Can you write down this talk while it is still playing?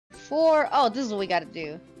before... Oh, this is what we gotta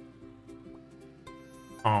do.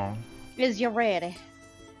 Oh. Is you ready?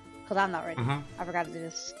 Because I'm not ready. Mm-hmm. I forgot to do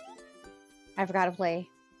this. I forgot to play.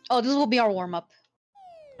 Oh, this will be our warm-up.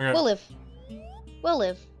 Okay. We'll live. We'll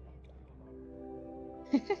live.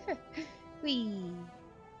 Whee.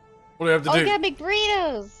 What do I have to Oh, do? we gotta make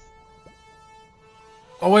burritos!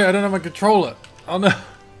 Oh wait, I don't have my controller. Oh no.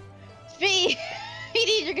 Fee! You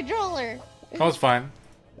need your controller! Oh, it's fine.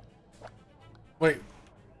 Wait.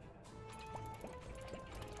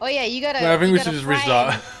 Oh yeah, you gotta... Wait, I think we should just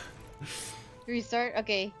restart. Restart?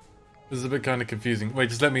 Okay. This is a bit kind of confusing. Wait,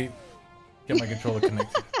 just let me get my controller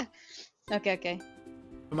connected. Okay, okay.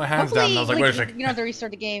 Put my hands down and I was like, wait a second. You don't have to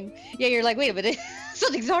restart the game. Yeah, you're like, wait a minute.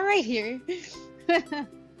 Something's not right here.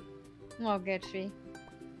 Oh, good, Fee.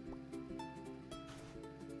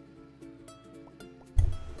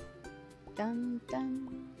 Dun dun.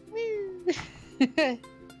 Woo!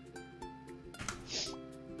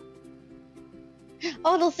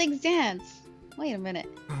 Oh, those things dance. Wait a minute.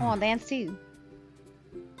 Come on, dance too.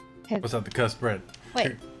 What's that, the cursed bread?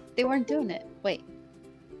 Wait, they weren't doing it. Wait.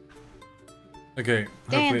 Okay,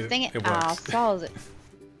 Dance, dang it. it Ah, works. solves it.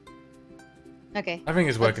 Okay. I think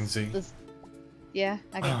it's working, see. Yeah,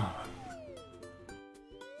 okay.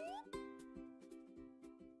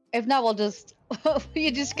 If not, we'll just...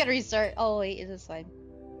 you just gotta restart. Oh, wait, is this fine?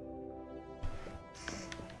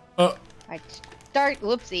 Oh. Alright, start.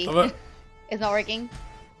 Whoopsie. It's not working.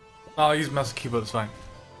 Oh, I'll use mouse and keyboard, it's fine.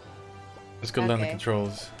 Let's go learn the Okay.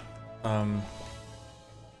 controls.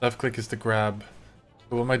 Left click is to grab.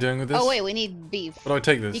 What am I doing with this? Oh, wait, we need beef. What do I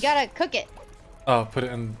take this? You gotta cook it. Oh, put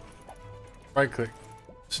it in. Right click.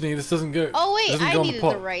 Shnee, this doesn't go. Oh, wait, doesn't I go in needed the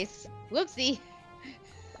the pot. rice. Whoopsie.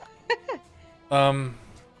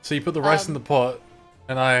 So you put the rice in the pot,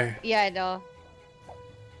 and I. Yeah, I know.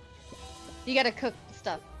 You gotta cook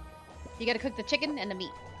stuff. You gotta cook the chicken and the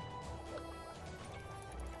meat.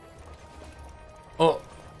 Oh.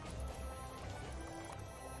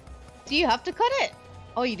 Do you have to cut it?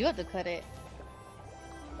 Oh, you do have to cut it.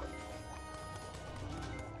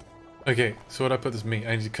 Okay, so what I put this meat?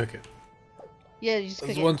 I need to cook it. Yeah, you just cook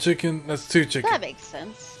That's it. one chicken. That's two chicken. That makes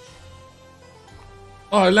sense.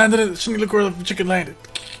 Oh, I landed it. Shnee, look where the chicken landed.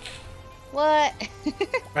 What?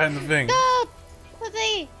 Right in the thing. No!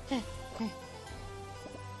 Whoopsie!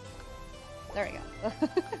 There we go.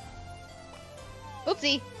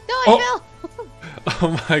 Oopsie! No, I fell!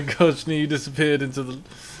 Oh my gosh, Shnee, you disappeared into the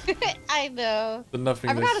I know. I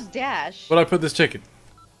nothingness. forgot to dash. Where'd I put this chicken?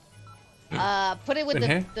 Put it with In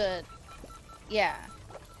here? the... Yeah.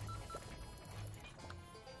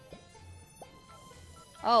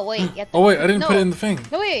 Oh, wait. You have to... Oh wait, I didn't no. put it in the thing.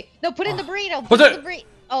 No, wait. No, put it in the burrito. Put What's it in that? the burrito.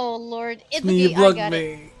 Oh, Lord. It's Shnee, you okay. I blocked got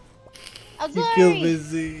it. me. I'm You sorry. killed me,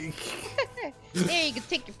 Z. There, you can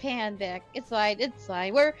take your pan back. It's fine. It's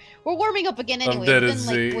fine. We're warming up again anyway. dead It's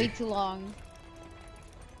at been like sea. way too long.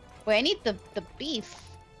 Wait, I need the beef.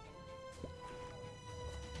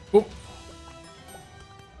 Oh.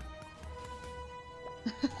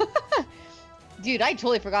 Dude, I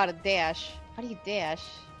totally forgot to dash. How do you dash?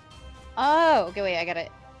 Oh, okay, wait, I got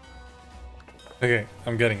it. Okay,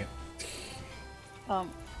 I'm getting it. Okay.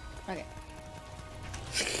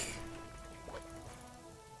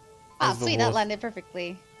 Ah, Where's the sweet, that wolf? landed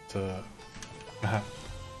perfectly. To...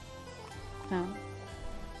 Oh.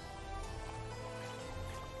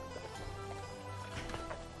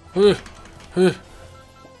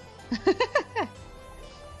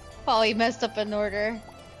 Oh, he messed up an order.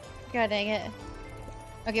 God dang it.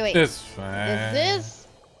 Okay, wait. It's fine. Is this?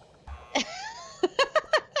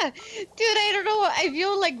 Dude, I don't know. I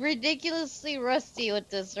feel like ridiculously rusty with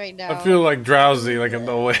this right now. I feel like drowsy, like I'm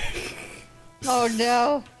awake. Oh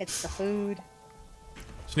no, it's the food.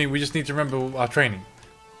 Shnee, we just need to remember our training.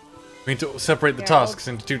 We need to separate the Yeah, tasks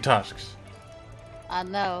into two tasks. I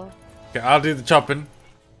know. Okay, I'll do the chopping.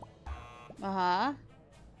 Uh-huh.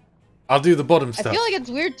 I'll do the bottom I stuff. feel like it's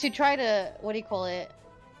weird to try to... What do you call it?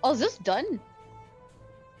 Oh, is this done?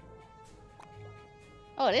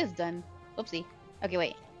 Oh, it is done. Oopsie. Okay,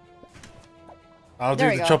 wait. I'll There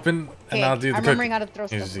do we the go. chopping, and Okay, I'll do the I'm cooking. remembering how to throw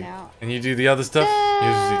Here's stuff the- now. And you do the other stuff?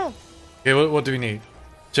 Here's the- No! Okay, what do we need?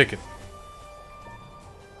 Chicken.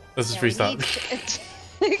 Let's just Yeah, we restart.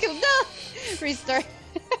 need- No! Restart.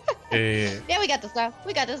 Yeah. Yeah, we got this now.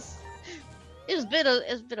 We got this. It's been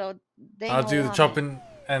a dang I'll do hole the on chopping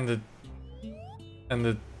and the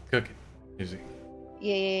cooking. Easy. it.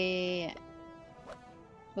 Yeah.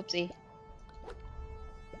 Whoopsie.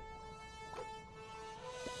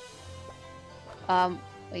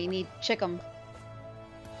 We need chicken.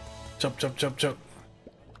 Chop, chop, chop, chop.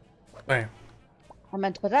 Bam. I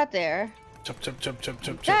meant to put that there. Chop, chop, chop, chop,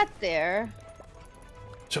 chop, chop. That there.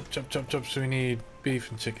 Chop, chop, chop, chop. So we need beef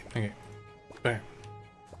and chicken. Okay. Bam.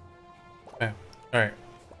 Bam. Alright.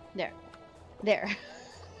 There.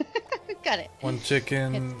 Got it. One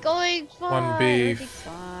chicken. It's going fine. One beef. Everything's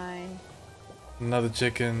fine. Another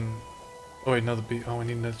chicken. Oh wait, another beef. Oh, we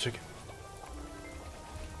need another chicken.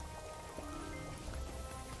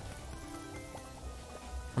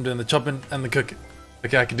 I'm doing the chopping and the cooking.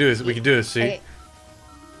 Okay, I can do this. We can do this, see? Okay.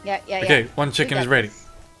 Yeah. Okay, one chicken is ready. This.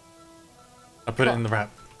 I put it in the wrap.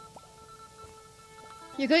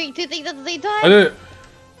 You're cooking two things at the same time? I did it!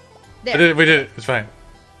 There. I did it, we did it. It's fine.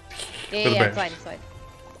 Yeah, With the it's fine, it's fine.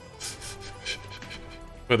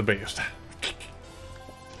 For the beef.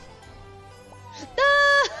 No!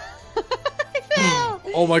 I fell!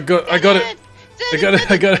 Oh my god, I got it! I got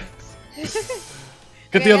it, I got it!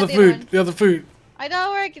 Get the other food, the other food! I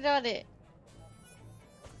know, working on it.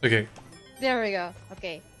 Okay. There we go.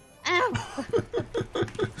 Okay. Ow!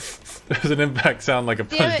 There's an impact sound like a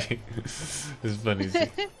punching. It's funny.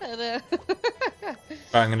 I know. Alright,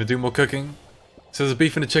 I'm gonna do more cooking. So there's a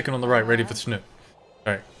beef and a chicken on the right, ready for Snoop.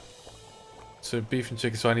 Alright. So beef and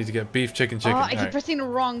chicken, so I need to get beef, chicken, chicken. Oh, I keep Alright. pressing the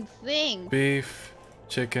wrong thing. Beef,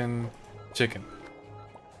 chicken, chicken.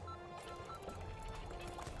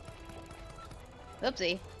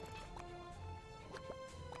 Oopsie.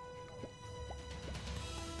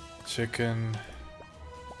 Chicken,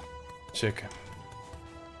 chicken.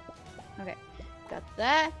 Okay. Got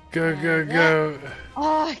that. Go, and go, that. go.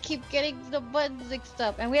 Oh, I keep getting the buttons mixed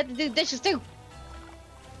up. And we have to do dishes too.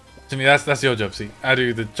 Jimmy, that's your job, see? I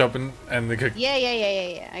do the chopping and the cooking. Yeah.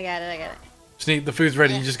 I got it. Sneak, the food's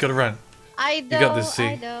ready, you just gotta run. I know. You got this, see?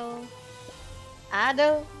 I know.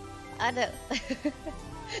 No!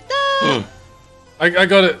 I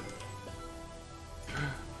got it.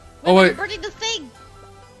 Oh wait. You're burning the thing.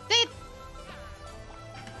 Wait.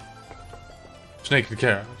 Snake and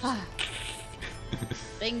carrot.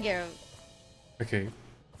 Finger. Okay.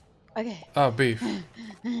 Okay. Oh, beef.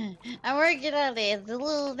 I'm working on it. It's a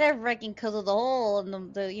little nerve-wracking because of the hole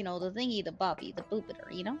and the you know, the thingy, the bobby, the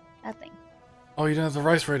boopiter, you know? That thing. Oh, you don't have the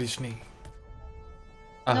rice ready, Sneak.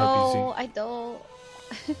 I No, hope you I don't.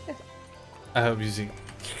 see. I hope you see.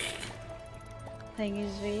 Thing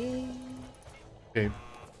is me. Okay.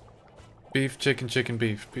 Beef, chicken, chicken,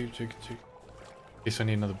 beef. Beef, chicken, chicken. Guess I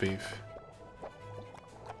need another beef.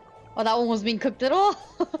 Oh, that one was being cooked at all?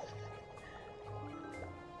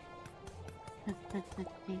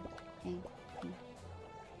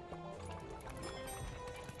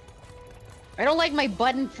 I don't like my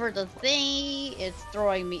button for the thing. It's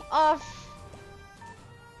throwing me off.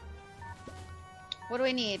 What do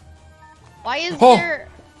I need? Why is there...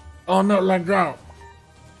 Oh no, like that.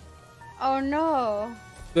 Oh no.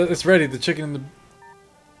 It's ready. The chicken in the...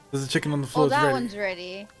 There's a chicken on the floor. Oh, It's that ready. one's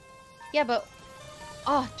ready. Yeah, but...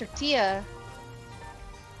 Oh, tortilla.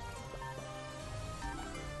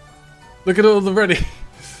 Look at all the ready.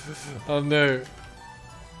 Oh no.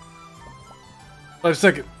 5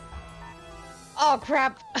 seconds. Oh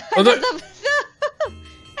crap. Oh, I no. messed up. No.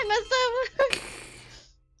 I messed up.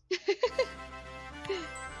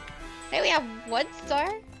 Hey, we have 1 star?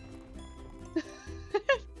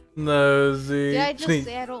 No, Z. Did I just Sneak.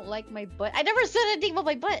 say I don't like my butt? I never said anything about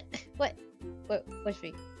my butt. What? What's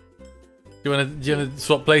me? Do you wanna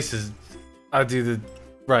swap places? I do the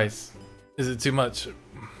rice. Is it too much?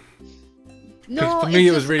 No, for me it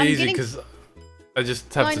it's was just- really I'm easy getting- because I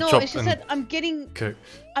just No, have I to know. chop It's just and that I'm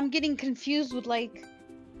getting confused with like,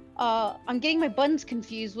 I'm getting my buttons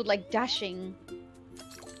confused with like dashing.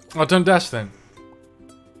 Oh, don't dash then.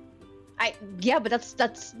 Yeah, but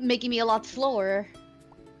that's making me a lot slower.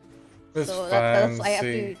 That's So that's I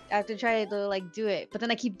fancy. have to try to like do it, but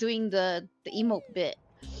then I keep doing the emote bit.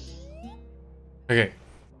 Okay,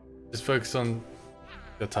 just focus on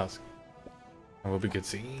the task, and we'll be good.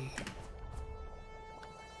 See.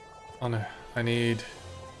 Oh no, I need.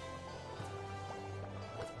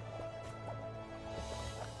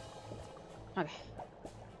 Okay.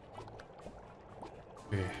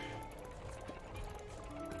 Okay.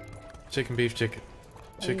 Chicken, beef, chicken.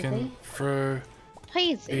 Chicken, Easy. throw,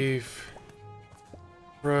 Please. beef,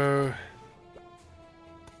 throw,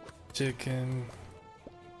 chicken,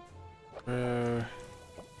 throw.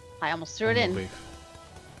 I almost threw it and more in. beef.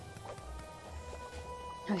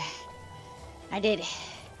 Okay. I did it.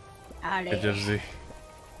 I did Good job, it. Z.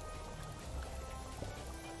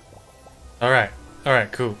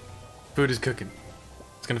 Alright, cool. Food is cooking.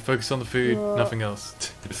 It's gonna focus on the food, Cool. nothing else.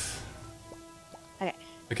 Okay.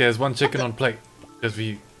 Okay, there's 1 chicken on plate. Just for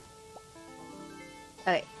you.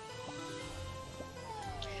 Okay.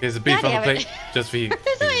 Here's a beef God on the damn it. plate. Just for you.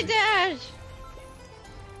 Where's my dash?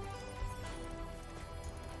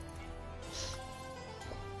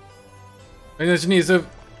 I just need to...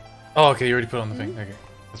 Oh, okay, you already put it on the thing. Okay,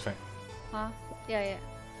 that's fine. Huh? Yeah.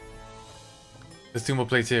 There's 2 more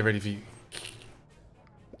plates here ready for you.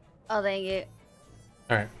 Oh, thank you.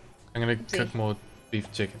 Alright, I'm gonna cook more beef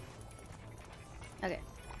and chicken. Okay.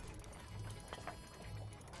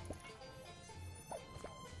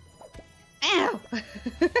 Ow!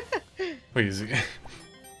 Wait, is it?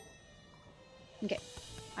 Okay.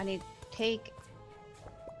 I need to take...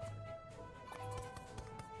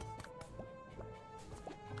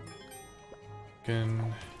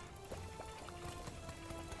 Can...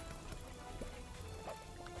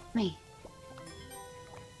 Me.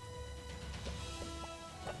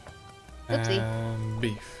 Oopsie. And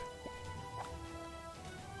beef.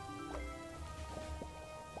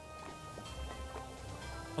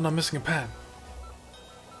 Oh no, I'm missing a pan.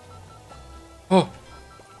 Oh!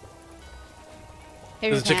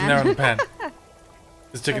 Here's There's a chicken there in the pan.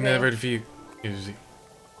 There's chicken there Okay. ready for you. Here's it.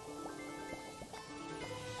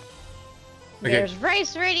 Okay. There's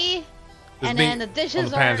rice ready. There's And meat then the dishes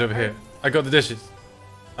on the pans are... over here. I got the dishes.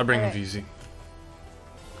 I'll bring them Okay. for you, see.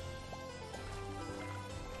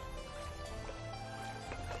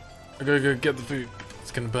 I gotta go get the food.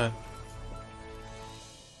 It's gonna burn.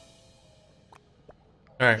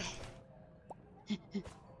 Alright.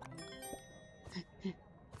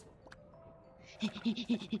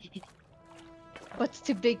 What's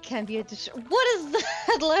too big can be a dish. What is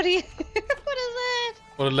that, Lottie? What is that?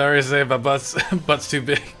 What did Larry say about butts? Butts too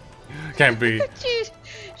big. Can't breathe.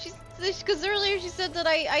 Because earlier she said that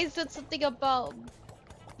I said something about,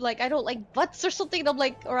 like, I don't like butts or something, and I'm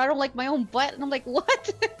like, or I don't like my own butt, and I'm like, what?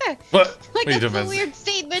 What? Like, What are you that's doing, a man? weird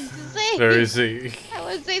statement to say. Very see. I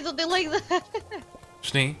would say something like that.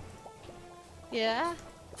 Schnee, Yeah?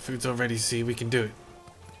 food's already, see, we can do it.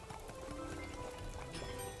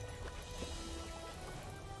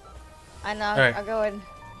 I know, Alright. I'm going.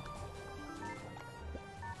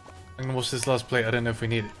 I'm gonna wash this last plate. I don't know if we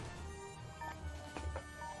need it.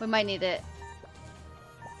 We might need it.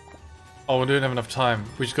 Oh, we don't have enough time.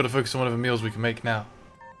 We just gotta focus on whatever meals we can make now.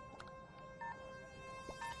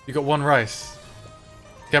 You got 1 rice.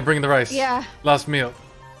 Can't bring the rice. Yeah. Last meal.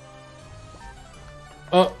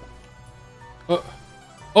 Oh. Oh.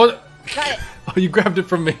 Oh. Got it. Oh, you grabbed it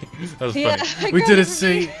from me. That was Yeah, funny. I We grabbed did it it, from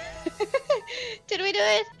see. you. Did we do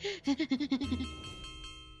it?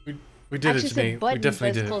 We did Actually it, said Janine. We button, definitely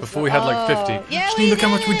but did it's it. close Before we enough. had like 50. Oh, yeah, Janine, we look how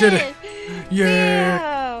much we did it. Yeah.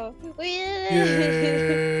 Yeah. We did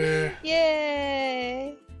it. Yeah.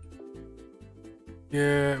 Yay.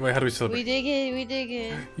 Yeah. Wait, how do we celebrate? We did it. We did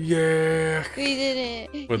it. Yeah. We did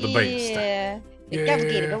it. We're the best. Yeah. It's Yeah.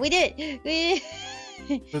 complicated, but we did it. We did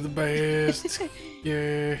it. We're the best.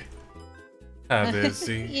 Yeah. How did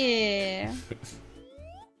see? Yeah.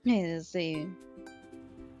 Let's see.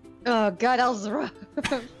 Oh god, that was rough.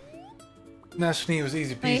 Nah, Schnee was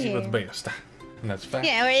easy peasy with the best. And that's fact.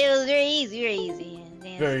 Yeah, it was very easy, very easy.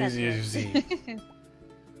 Yeah, Very that's easy right. as you see.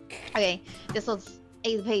 Okay, this one's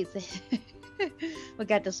easy peasy. We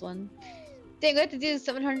got this one. Dang, we have to do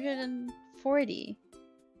 740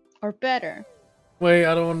 or better. Wait,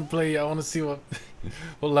 I don't want to play. I want to see what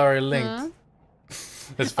Larry linked. Huh?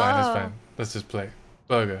 It's fine. It's Oh. fine. Let's just play.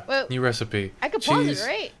 Burger. Well, New recipe. I could pause Cheese, it,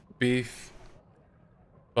 right? Beef.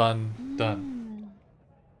 Bun. Done.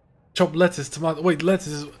 Chopped lettuce, tomato. Wait, lettuce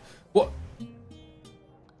is what?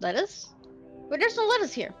 Lettuce? But there's no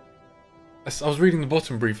lettuce here. I was reading the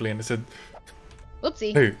bottom briefly, and it said,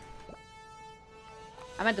 Whoopsie. "Who?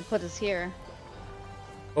 I meant to put this here.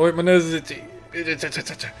 Oh wait, my nose is itchy."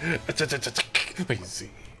 Wait, see.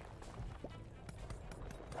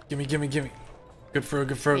 Gimme, gimme, gimme. Good throw,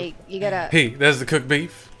 good throw. Hey, you gotta. Hey, there's the cooked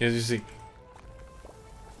beef. As you see.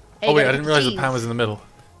 Hey, Oh you wait, gotta I didn't put realize the cheese. pan was in the middle.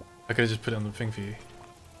 I could have just put it on the thing for you.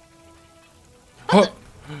 Oh,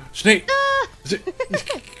 Snake! Ah!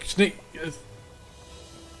 Snake! Yes.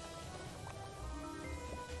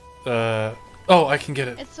 Oh, I can get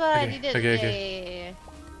it. It's fine, Okay, you did. okay, Yeah, okay. yeah, yeah.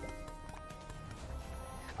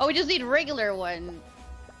 Oh, we just need regular one.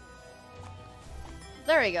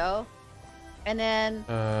 There we go. And then,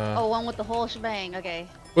 oh, one with the whole shebang. Okay.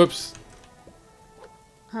 Whoops.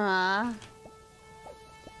 Huh?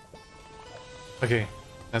 Okay,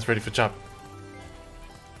 that's ready for chop.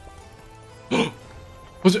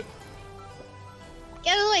 Was it?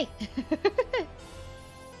 Get away!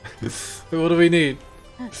 What do we need?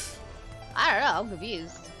 I don't know. I'm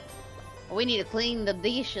confused. We need to clean the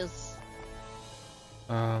dishes.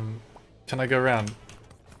 Can I go around?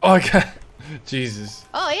 Oh, I can. Jesus.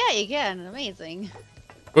 Oh yeah, you can. Amazing.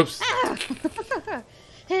 Whoops. Ah!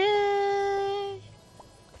 Hey.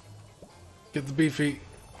 Get the beefy.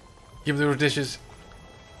 Give me the dishes.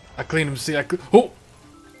 I clean them. See, I clean. Oh!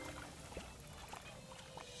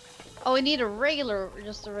 Oh, we need a regular,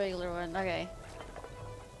 just a regular one. Okay.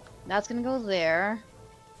 That's gonna go there.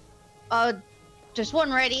 Just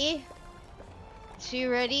one ready. Two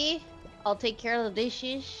ready. I'll take care of the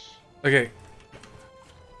dishes. Okay.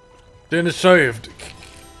 Dinner served.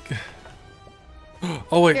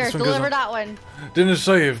 Oh wait, Here, this one goes deliver on. that one. Dinner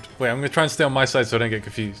served. Wait, I'm gonna try and stay on my side so I don't get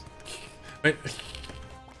confused. Wait.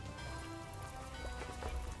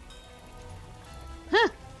 Huh.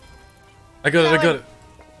 I got it, I got one. it.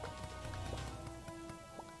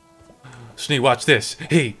 Snee, watch this.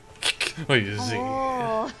 Hey. Oh, you see.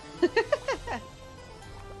 Oh.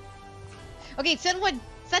 Okay, send one.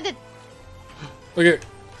 Send it. Okay.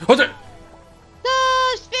 Hold it. No,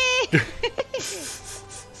 speed.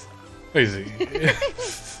 Easy.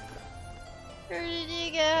 Where did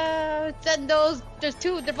you go? Send those. There's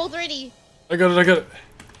two. They're both ready. I got it, I got it.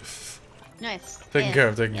 Nice. Taken care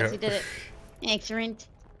of, taken care Yes, of. you did it. Excellent.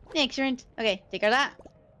 Excellent. Okay, take care of that.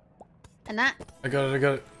 And that. I got it, I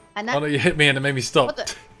got it. And that. Oh no, you hit me and it made me stop. What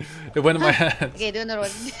the? It went in my hands. Okay, do another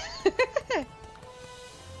one.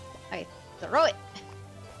 Okay, throw it.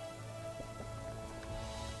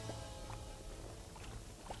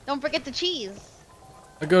 Don't forget the cheese.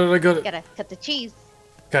 I got it, I got You it. gotta cut the cheese.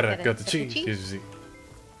 Got it, gotta got the cut the cheese. cheese. Easy.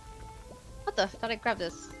 What the? Thought I grabbed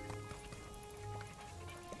this.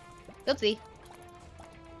 Oopsie.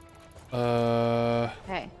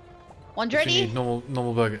 Okay. One's if you ready. need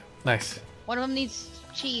normal burger. Nice. One of them needs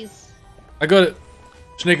cheese. I got it.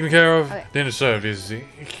 Taken care of. Okay. Dinner served. Easy.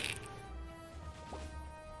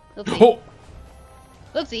 Oopsie. Oh!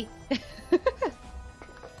 Oopsie.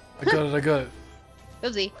 I got it, I got it.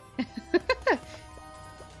 Oopsie.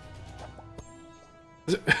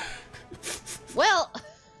 Well.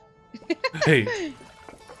 Hey.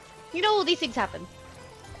 You know these things happen.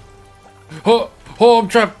 Oh, oh, I'm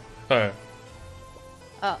trapped. Alright.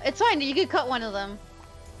 Oh, it's fine. You could cut one of them.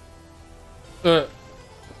 I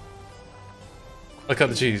cut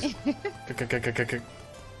the cheese. Cut.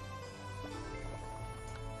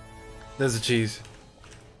 There's the cheese.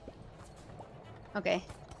 Okay.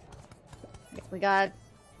 We got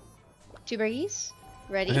 2 burgies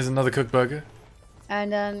ready. Here's another cooked burger.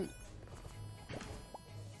 And then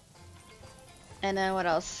what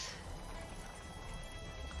else?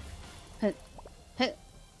 I'm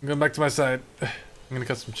going back to my side. I'm gonna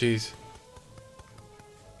cut some cheese.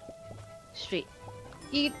 Street.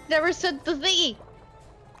 You never said the thingy.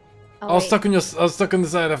 Oh, I was wait. stuck on I was stuck on the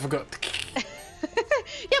side. I forgot.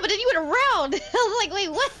 Yeah, but then you went around. I was like, wait,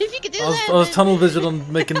 what? If you could do that. I was then- tunnel vision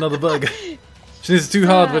on making another burger. It's too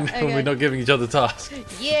hard when okay. we're not giving each other tasks.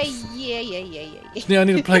 Yeah. Yeah, I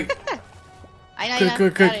need a plate. I know.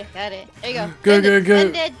 Cook. Got it. There you go. Go, Send go, it, go.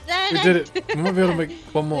 Send it. Send We did it. We might be able to make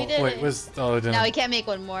one more. We did Wait, it. where's? Oh, I don't No, know. we can't make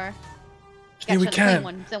one more. Yeah, we Gotta try the plain can.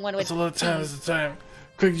 one. Send one That's with a lot of time. cheese. That's the time.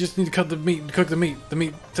 Quick, you just need to cut the meat and cook the meat. The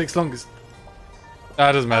meat takes longest. Ah,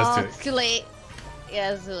 it doesn't matter. Oh, It's it's too late.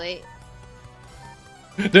 Yeah, it's too late.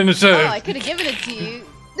 too late. Dinner Oh, served. I could have given it to you.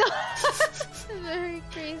 Very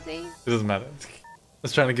crazy. It doesn't matter. I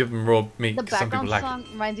was trying to give them raw meat The because some people background like it. song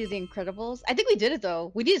reminds you of The Incredibles. I think we did it though.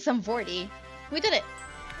 We did some 40. We did it.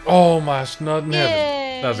 Oh my snot in heaven.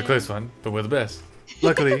 Yay. That was a close one, but we're the best.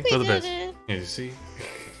 Luckily, We we're the did best. it. Yeah, you see?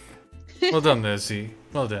 Well done there, see?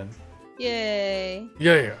 Well done. Yay.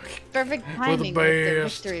 Yeah. Perfect the timing with the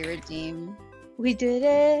best. victory redeem. We did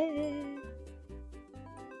it.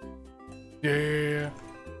 Yeah.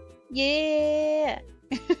 Yeah.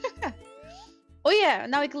 Oh yeah,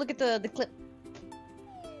 now we can look at the clip.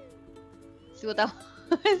 See what that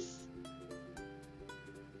was.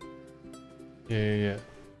 Yeah.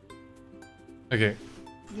 Okay,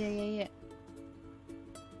 Yeah.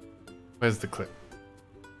 where's the clip?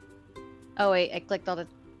 Oh wait, I clicked all the.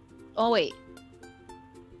 Oh wait,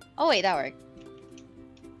 that worked.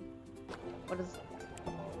 What is?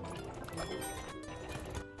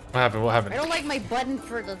 What happened? What I happened? don't like my button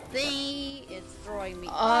for the thing. It's throwing me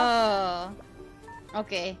off. Oh.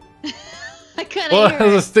 Okay. I couldn't What? hear That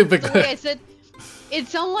was a it. stupid The way clip. I said, it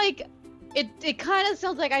sounded like it kind of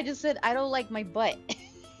sounds like I just said I don't like my butt.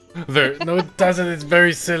 No, it doesn't. It's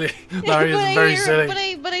very silly. Larry But I is very hear-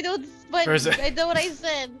 silly. But I don't. But Very silly. I know what I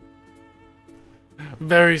said.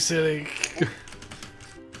 Very silly.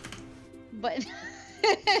 But.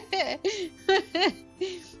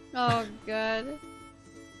 Oh god.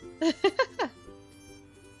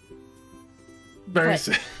 Very What?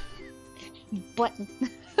 silly. Button.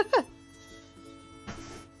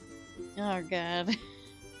 Oh god.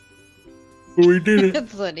 We did it.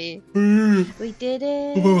 That's funny. It's We did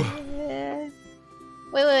it.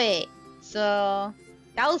 Wait. So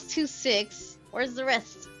that was 2-6. Where's the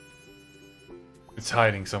rest?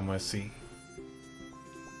 hiding somewhere, see?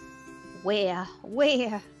 Where?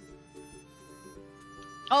 Where?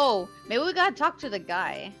 Oh, maybe we gotta talk to the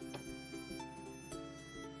guy.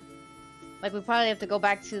 Like, we probably have to go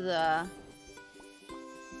back to the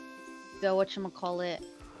whatchamacallit.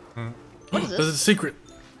 What is this? There's a secret.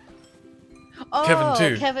 Oh, Kevin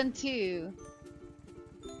too. Kevin too.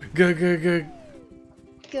 Go, go, go.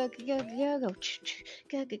 Go, go, go, go, go.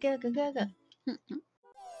 Go, go, go, go, go, go.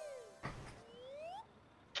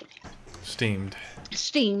 Steamed.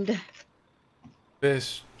 Steamed.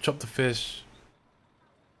 Fish. Chop the fish.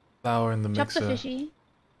 Flour in the Chop mixer. the fishy.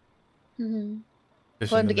 Fish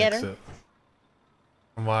Put 'em in the together. mixer.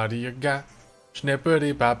 And what do you got?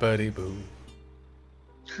 Snippity boppity boo.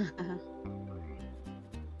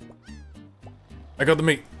 I got the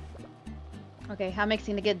meat. Okay, I'm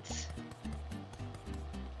mixing the goods.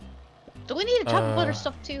 Do we need to chop butter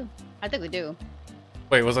stuff too? I think we do.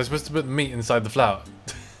 Wait, was I supposed to put the meat inside the flour?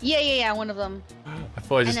 Yeah, one of them. I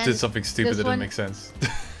thought I just then did something stupid this that one- didn't make sense.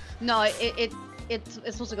 No, it's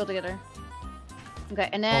supposed to go together. Okay,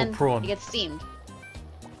 and then prawn. it gets steamed.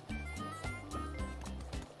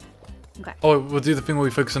 Okay. Oh, we'll do the thing where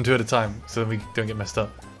we focus on two at a time, so then we don't get messed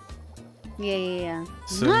up. Yeah.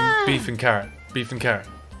 Some beef and carrot. Beef and carrot.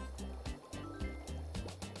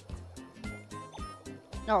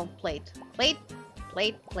 Oh, plate. Plate.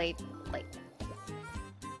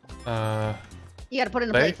 You gotta put it in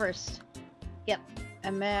the Plate? plate first. Yep.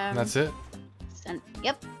 And then... And that's it? And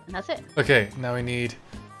that's it. Okay, now we need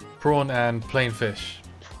prawn and plain fish.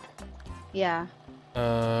 Yeah.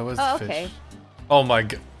 Where's the Oh, fish? okay. Oh my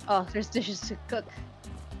god. Oh, there's dishes to cook.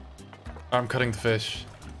 I'm cutting the fish.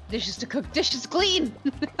 Dishes to cook. Dishes to clean!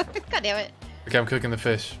 God damn it. Okay, I'm cooking the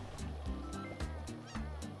fish.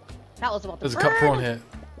 That was about the There's a bird. cut prawn here.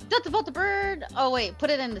 That's about the bird. Oh, wait. Put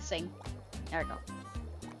it in this thing. There we go.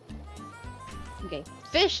 Okay.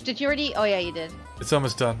 Fish, did you already? Oh, yeah, you did. It's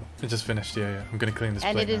almost done. It just finished. Yeah. I'm gonna clean this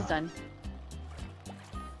And plate it is now. done.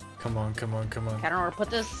 Come on. I don't know where to put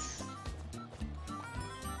this.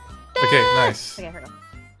 Okay, nice. Okay, here we go.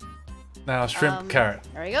 Now shrimp, carrot.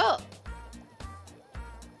 There we go.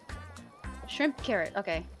 Shrimp, carrot.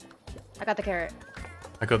 Okay. I got the carrot.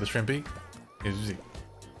 I got the shrimpy. Easy.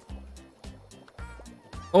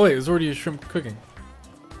 Oh wait, there's already a shrimp cooking.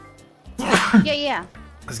 Yeah.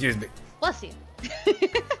 Excuse me. Bless you.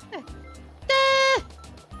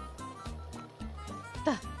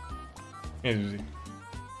 Easy.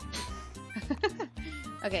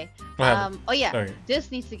 Okay. What happened? Oh yeah. Sorry.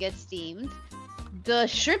 This needs to get steamed. The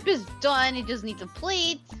shrimp is done. It just needs a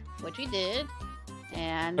plate, which we did.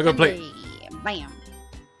 And I got a plate. Bam.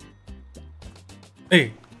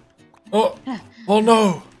 Hey. Oh. Oh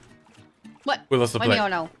no. What? We lost the What do you plate.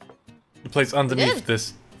 mean, oh no? The plate's underneath did?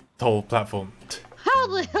 this whole platform. How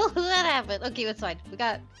the hell did that happen? Okay, it's fine. We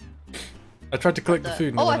got I tried to collect the food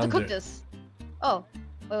and Oh, it I went have to cook under it. this. Oh,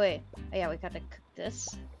 wait. Oh, yeah, we gotta cook this.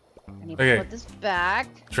 I need Okay. to put this back.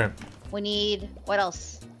 Shrimp. We need... What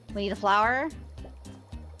else? We need a flour.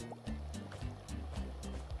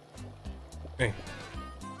 Hey.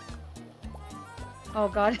 Oh,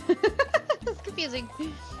 God. That's confusing.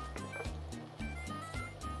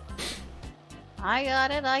 I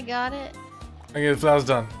got it. Okay, the flour's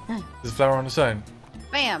done. There's flour on its own.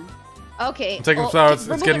 Bam. Okay. I'm taking flour, it's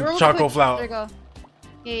remove getting remove charcoal quick. flour. There you go.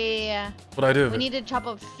 Yeah. What do I do with We it? need to chop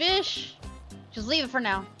up fish. Just leave it for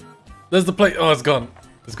now. There's the plate. Oh, it's gone.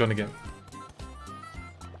 It's gone again.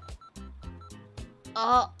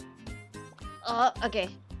 Okay.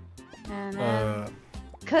 And then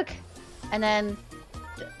cook. And then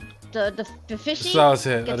the fishy. The flour's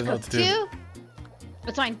here. I gets don't know what to cooked do. too.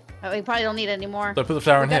 It's fine. We probably don't need it anymore. Do I put the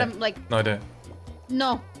flour in We here? gotta, like, No, I don't.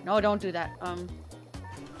 no, don't do that.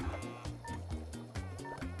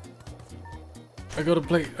 I got a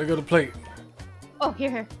plate. Oh,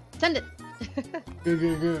 here. Send it.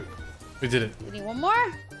 Go. We did it. We need one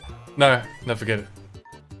more. No, forget it.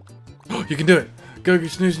 Oh, you can do it. Go,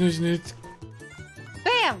 snooze.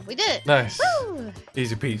 Bam! We did it. Nice. Woo!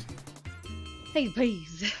 Easy peasy. Hey,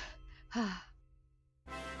 please.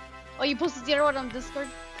 Oh, you posted the other one on Discord?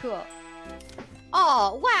 Cool.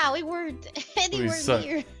 Oh, wow, we weren't anywhere suck.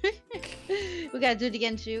 near. We gotta do it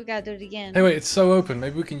again, too. Hey, wait, it's so open.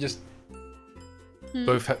 Maybe we can just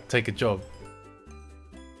both take a job.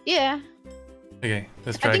 Yeah. Okay,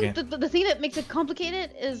 let's try I again. think the thing that makes it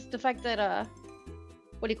complicated is the fact that,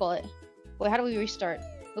 what do you call it? Wait, how do we restart?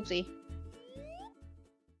 Oopsie.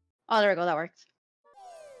 Oh, there we go, that worked.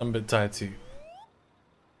 I'm a bit tired too.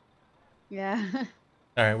 Yeah.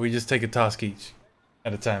 Alright, we just take a task each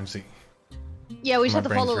at a time, see. Yeah, we just My have to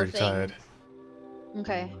brain's follow the very thing. tired.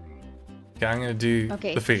 Okay. Okay, I'm gonna do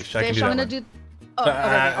Okay. the fish. I can do I'm that gonna one. do... Oh, okay,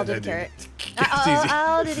 I'll do the carrot. It's easy.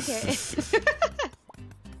 I'll do the carrot.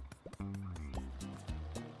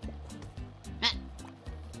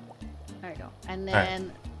 There we go. And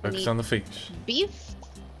then focus on the fish. Beef.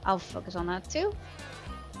 I'll focus on that too.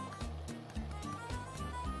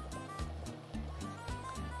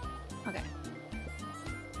 Okay.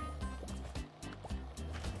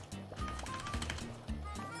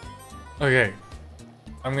 Okay.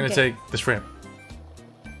 I'm gonna take the shrimp.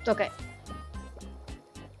 Okay.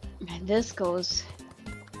 And this goes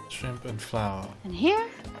Shrimp and flour. in here.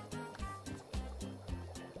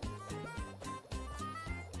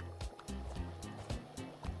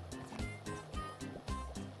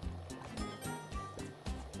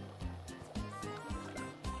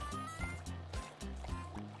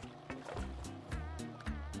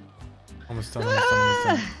 Almost done, almost done, almost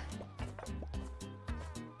done.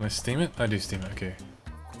 Can I steam it? I do steam it, okay.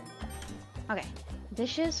 Okay.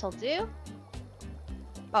 Dishes, I'll do.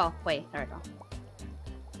 Oh, wait, there we go.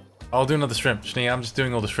 I'll do another shrimp. Shani, I'm just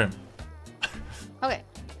doing all the shrimp. Okay.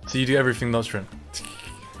 So you do everything not shrimp.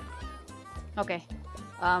 Okay.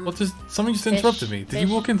 What just something just interrupted me. Did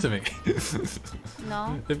you walk into me?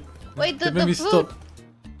 No. Wait, the made me food. stop.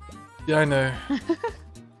 Yeah, I know.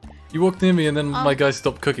 You walked near me and then my guy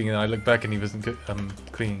stopped cooking and I looked back and he wasn't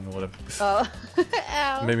cleaning or whatever. Oh.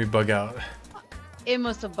 Ow. It made me bug out. It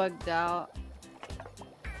must have bugged out.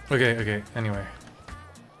 Okay, okay, anyway.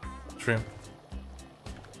 Shrimp.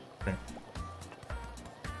 Shrimp.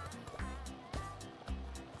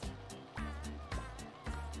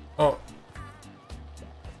 Oh.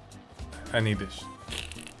 I need this.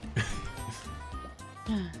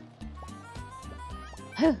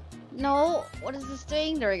 No, what is this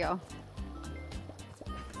doing? There we go.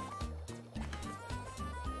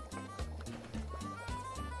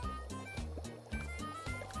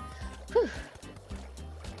 Whew.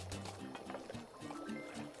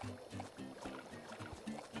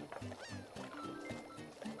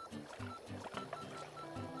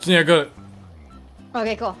 Yeah, I got it.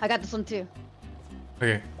 Okay, cool. I got this one too.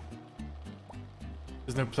 Okay.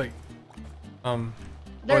 There's no plate.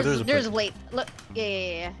 There's a plate. Look,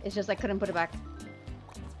 yeah. It's just I couldn't put it back.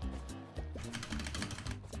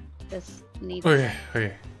 This needs. Okay,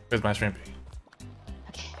 okay. Where's my shrimp?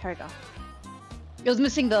 Okay, here we go. It was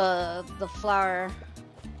missing the flour.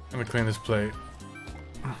 I'm gonna clean this plate.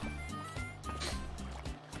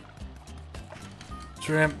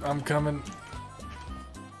 Shrimp, I'm coming.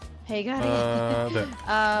 Hey, got it. There.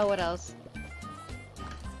 What else?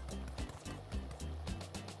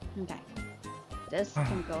 Okay. This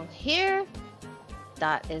can go here.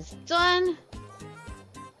 That is done.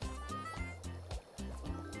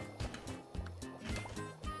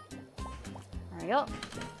 There we go.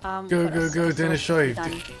 Go, Danish shaved.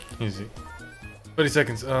 Done. Easy. 30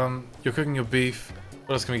 seconds. You're cooking your beef.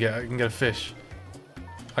 What else can we get? I can get a fish.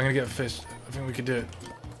 I'm gonna get a fish. I think we could do it.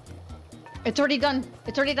 It's already done.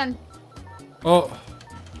 It's already done. Oh,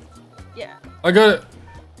 Yeah. I got it.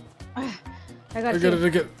 I got I it. got it. I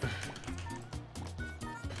got it.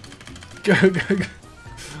 Go.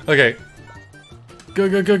 Okay.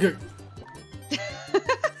 Go.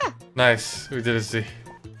 Nice. We did it, see.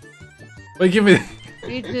 Wait, give me.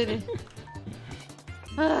 You did it.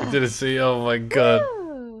 We did it, see. Oh my god.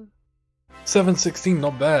 Woo. 716,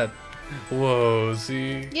 not bad. Whoa,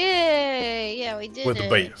 see. Yay! Yeah, we did With it. the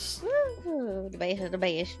base. Woo! The base.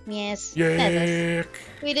 Yes. Yeah. That's us.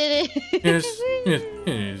 We did it. Yes.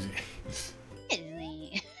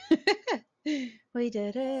 We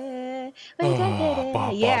did it. We did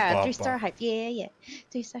it. Yeah, 3-star hype. Yeah.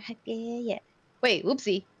 3-star hype. Yeah. Wait,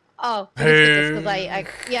 whoopsie. Oh, I just did this because I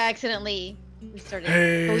accidentally restarted.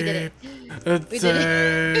 Hey, but we did it. We did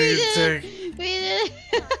it. We did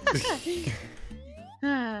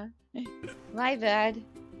it. My bad.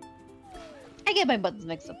 I get my buttons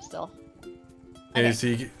mixed up still. Yeah, Okay,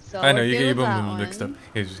 see, so I know we're you good get your with that bum mixed up. one.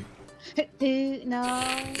 Here's you see. No.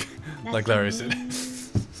 Like Larry said.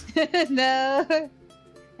 No.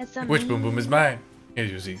 That's not Which me. boom boom is mine?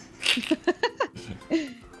 Here's you see.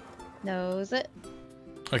 Knows it.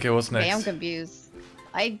 Okay, what's next? Okay, I'm confused.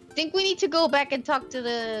 I think we need to go back and talk to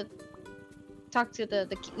the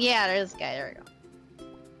yeah, there's this guy. There we go.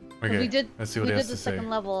 'Cause Okay, let's see what he has did to the say. second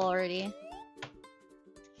level already.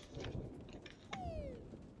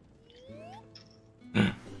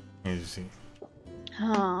 Here's you see.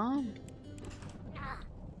 Huh.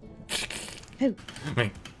 Who?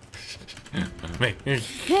 Me. Me.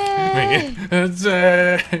 Hey! Me.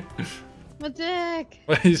 What the heck?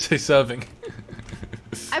 Why did you say serving?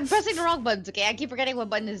 I'm pressing the wrong buttons, okay? I keep forgetting what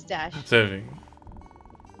button is dash. Serving.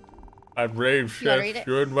 I'm brave, You wanna read chef. it?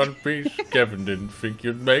 You're in one piece. Kevin didn't think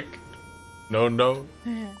you'd make. No, no.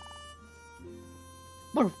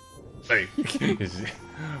 Barf. Hey,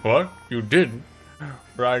 what? You didn't?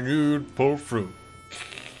 But I knew you'd pull through.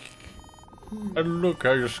 And look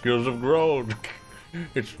how your skills have grown.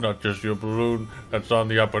 It's not just your balloon that's on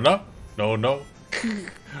the up and up. No, no.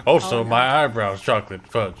 Also, Oh, no. my eyebrows chocolate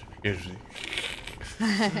fudge, you see.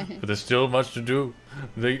 But there's still much to do.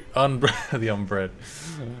 The unbred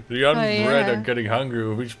yeah. are getting hungry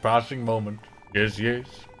with each passing moment. Yes, yes.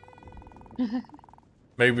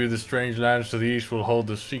 Maybe the strange lands to the east will hold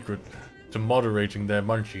the secret to moderating their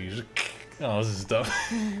munchies. Oh, this is dumb.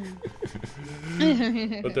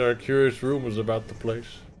 But there are curious rumors about the place.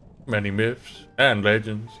 Many myths and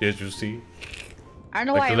legends, yes, you see. I don't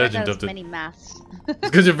know Like why the I read legend that of as the- many maths. It's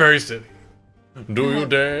because you're very silly. Do you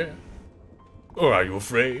dare? Or are you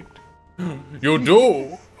afraid? You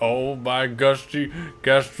do! Oh my gusty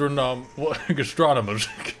gastronomers.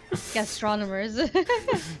 Gastronomers.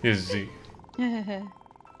 You see.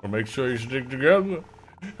 Well, make sure you stick together.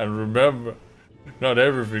 And remember, not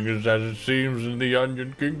everything is as it seems in the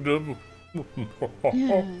Onion Kingdom.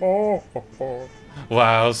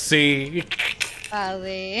 Wow, see?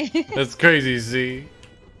 Probably. That's crazy, see?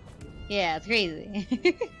 Yeah, it's crazy.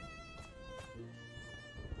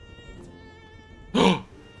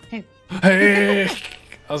 Hey!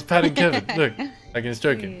 I was patting Kevin. Look, I can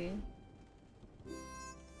stroke him.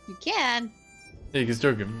 You can. Yeah, you can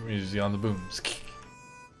stroke him. He's on the booms.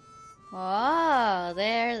 Oh,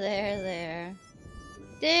 there. There.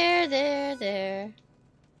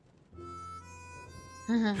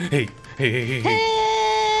 Hey, hey.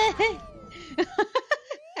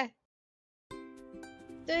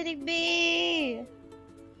 Doing me.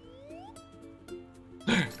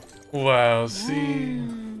 Wow, see?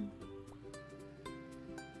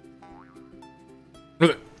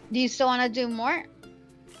 Do you still want to do more?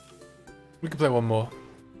 We can play one more.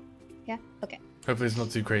 Yeah. Okay. Hopefully it's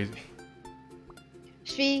not too crazy.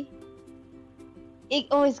 It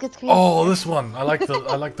always gets crazy. Oh, this one. I like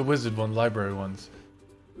the wizard one, library ones.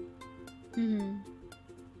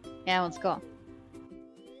 Yeah, let's go.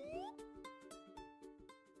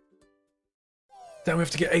 Then we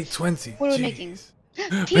have to get 820. What are we Jeez. making?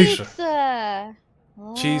 Pizza. Pizza.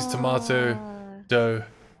 Cheese, tomato, Oh. dough.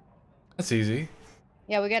 That's easy.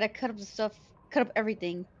 Yeah, we gotta cut up the stuff, cut up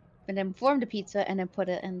everything, and then form the pizza, and then put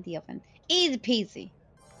it in the oven. Easy peasy.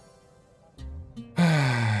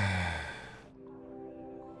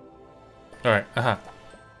 Alright,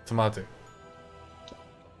 tomato.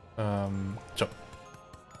 Chop.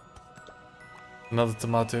 Another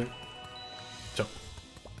tomato. Chop.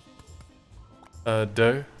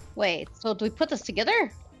 Dough. Wait, so do we put this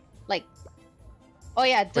together? Like, oh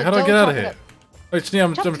yeah. Wait, how do I get out of here? Wait, Shnee,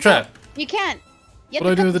 I'm trapped. You can't. What do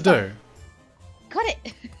I do with the dough? Cut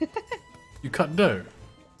it. You cut dough?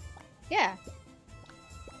 Yeah.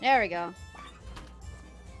 There we go.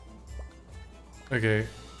 Okay.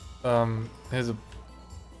 Here's a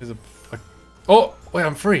oh, wait,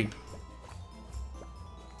 I'm free.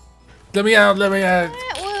 Let me out, let me out.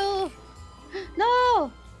 Whoa.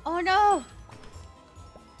 No. Oh no.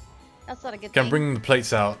 That's not a good Okay, thing. I'm bringing the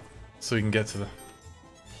plates out so we can get to the...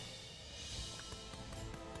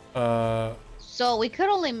 So we could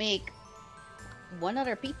only make one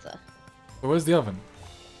other pizza. Where's the oven?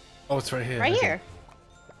 Oh, it's right here. Right okay. here.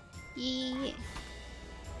 Yeah.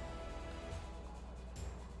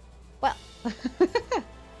 Well.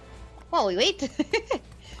 While we wait.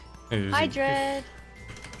 Hi, Dread.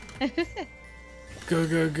 Go,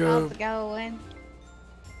 go, go. How's it going?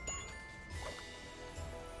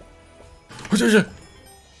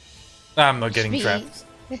 I'm not getting Sweet. trapped.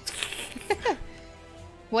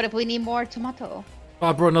 What if we need more tomato? Oh,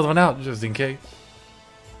 I brought another one out just in case.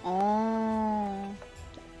 Oh.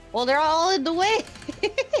 Well, they're all in the way.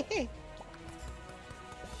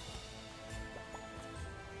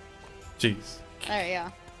 Jeez. There you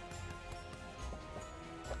go.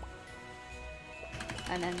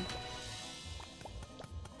 And then...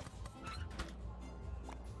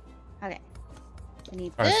 Okay. We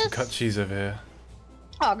need Alright, this. some cut cheese over here.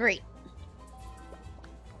 Oh, great.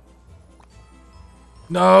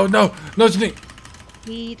 No, no, no, Sneak.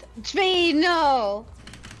 Eat tree, no.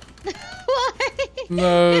 Why?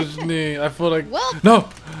 No, Sneak. I thought like. Well, No,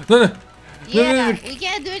 no, no. yeah, no, no. we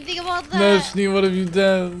can't do anything about that. No, Sneak, what have you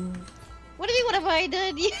done? What do you mean, what have I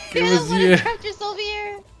done? You was want you. to trapped yourself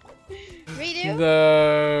here? Redo?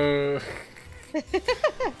 No.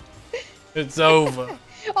 It's over.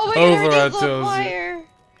 Oh my Over, god, I everything's told on you. fire.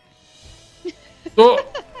 Oh.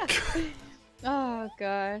 Oh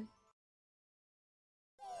god.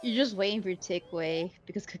 You're just waiting for your takeaway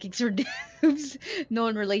because cookies are dibs. No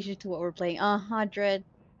in relation to what we're playing. Dread.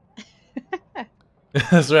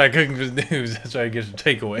 That's right, cooking for news. That's right, I get a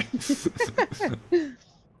takeaway.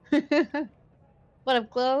 What up,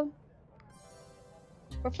 Glow?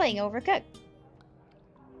 We're playing Overcooked.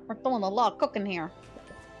 We're doing a lot of cooking here.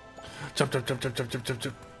 Chop, chop, chop, chop, chop, chop, chop,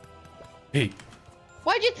 chop. Hey.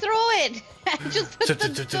 Why'd you throw it? I just put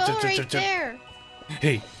the dough right there.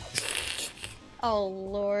 Hey. Oh,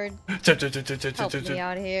 Lord. Chop, chop, chop, chop, chop, Help chop, me chop.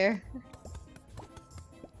 out here.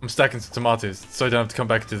 I'm stacking some tomatoes, so I don't have to come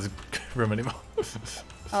back to this room anymore.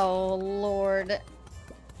 Oh, Lord.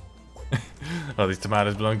 Oh, these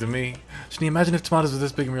tomatoes belong to me. Can you imagine if tomatoes were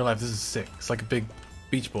this big in real life? This is sick. It's like a big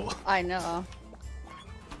beach ball. I know.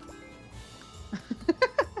 Can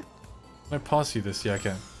I pass you this? Yeah, I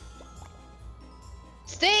can.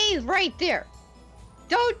 Stay right there.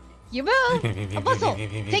 Don't you move. A bustle.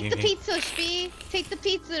 Take the pizza, Shpee. Take the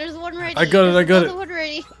pizza. There's one ready. I got it. I got it. There's one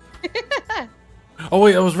ready. Oh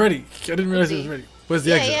wait, I was ready. I didn't realize it was ready. Where's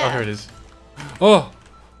the exit? Yeah. Oh, here it is. Oh,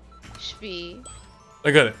 Shpee.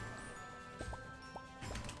 I got it.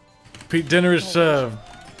 Pete, dinner is served.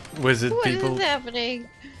 Wizard What people. is happening?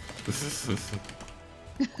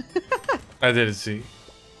 I didn't see.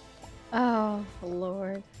 Oh,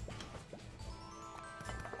 Lord.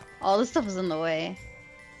 All this stuff is in the way.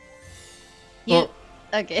 You... Oh.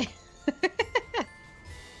 Okay. Do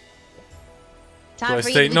Time I for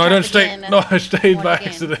you stay? to No, I don't stay. again. No, I stayed Once by again.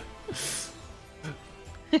 accident.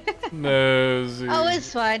 No, Z. Oh,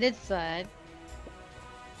 it's fine. It's fine.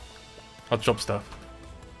 I'll chop stuff.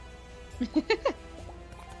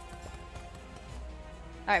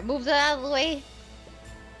 Alright, move that out of the way.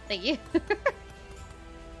 Thank you.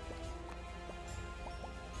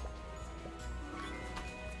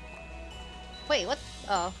 Wait, what?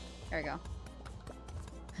 Oh, there we go.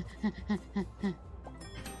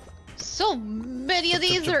 So many of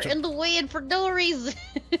these are in the way and for no reason.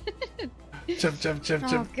 Chop, chop, chop, Oh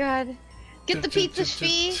chop. god. Get Chop, the chop, pizza, chop, chop.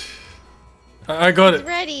 Shpee. I got It's it.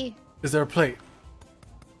 ready. Is there a plate?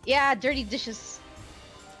 Yeah, dirty dishes.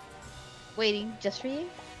 Waiting just for you.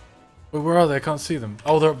 Wait, where are they? I can't see them.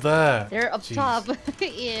 Oh, they're up there. They're up Jeez. top.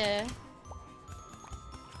 Yeah.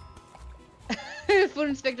 Food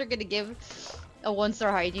inspector gonna give a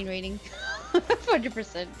 1-star hygiene rating.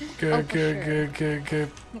 100%. Good, Oh, for good, sure. good, good,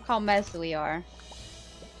 good. Look how messy we are.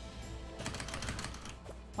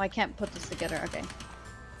 Oh, I can't put this together. Okay.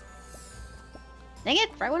 Dang it!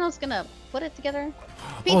 Right when I was gonna put it together.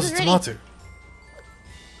 Oh, it's Pizza's a ready. tomato.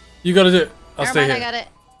 You gotta do it. I'll Never stay mind, here. I got it.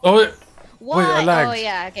 Oh, wait. What? Wait, I lagged. Oh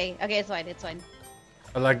yeah. Okay. Okay, it's fine. It's fine.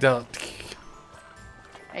 I lagged out.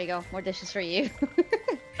 There you go. More dishes for you.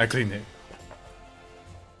 I cleaned it.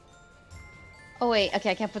 Oh wait. Okay,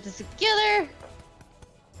 I can't put this together.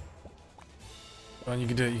 Come on, you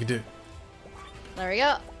can do it. You can do it. There we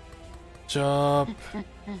go. Chop.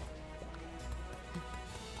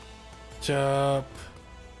 Chop.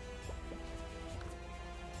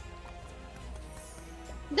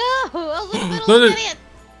 No! I was in the middle No, of no. getting it.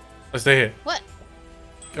 Let's stay here. What?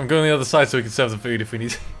 I'm going on the other side so we can serve the food if we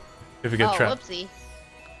need. If we get Oh, trapped. whoopsie.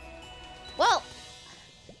 Well,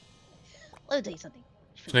 let me tell you something.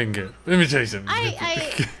 Snake get. Let me tell you something.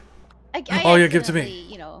 I Oh, yeah, give it to me.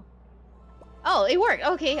 accidentally, You know. Oh, it worked.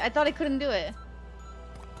 Okay, I thought I couldn't do it.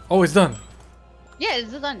 Oh, it's done. Yeah,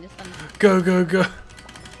 it's done. It's done. Go, go, go.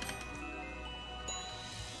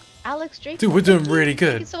 Alex Drake. Dude, we're doing really Thank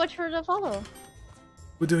good. you so much for the follow.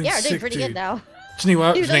 We're doing Yeah, we're doing sick, pretty dude. good now. Snake,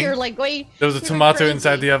 what? Even though Snake, you're like going. there was a you're tomato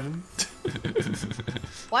inside crazy. the oven.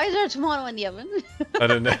 Why is there a tomato in the oven? I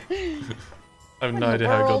don't know. I have no idea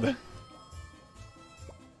how I got there.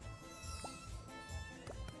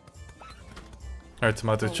 Alright,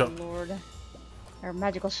 tomato Oh chop. Lord. Our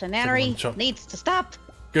magical shenanery chop. needs to stop.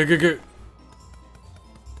 Go, go, go.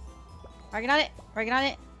 Working on it. Working on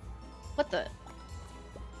it. What the?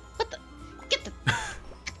 What the? Get the.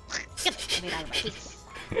 Get the tomato out of my face.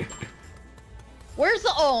 Where's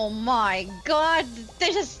the? Oh my God!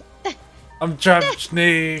 There's just. I'm trapped,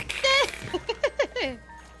 Snake.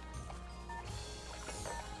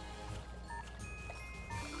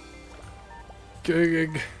 Go, go,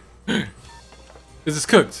 go. Is this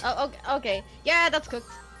cooked? Oh, okay, okay. Yeah, that's cooked.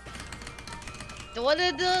 The one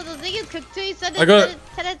the thing is cooked too. You said it. I got it.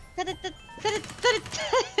 Said it.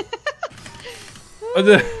 I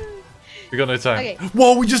did. We got no time. Okay.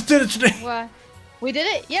 Whoa, we just did it, Snake. What? We did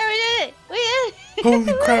it. Yeah, we did it. We did it.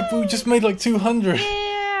 Holy crap, we just made like 200.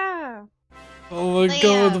 Yeah. Oh my Yeah.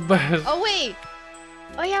 god, the best. Oh wait.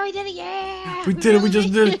 Oh yeah, we did it. Yeah. We did it, we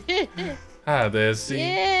just did it. Ah, there, see?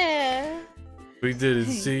 Yeah. We did it,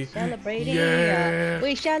 see? Celebrating. Yeah.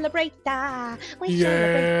 We celebrate that. We Yeah.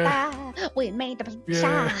 celebrate that. We made the pizza.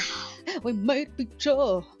 Yeah. We made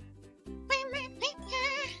pizza. We made pizza.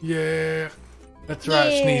 Yeah. That's Yeah.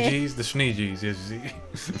 right, Sneegees. The Sneegees, yes.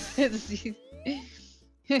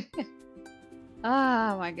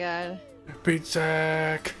 Oh my god.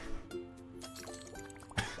 Pizza.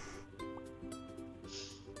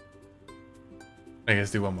 I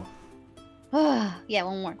guess do one more. Yeah,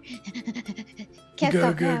 one more. Can't Go,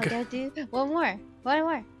 stop go, now. go. Gotta do one more. One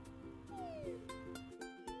more.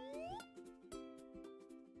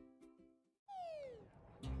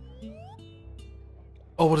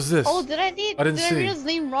 Oh, what is this? Oh, did I didn't see. read his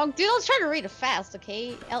name wrong? Dude, I was trying to read it fast,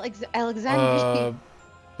 okay? Alexander.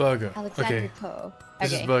 Burger. Alexander Okay. Poe.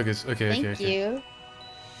 This is burgers. Okay, Thank okay, okay. you.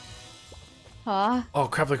 Huh? Oh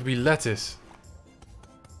crap, that could be lettuce.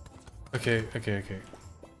 Okay.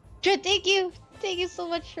 Dread, thank you. Thank you so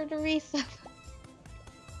much for the resub.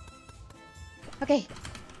 Okay.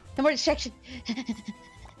 No more distraction. No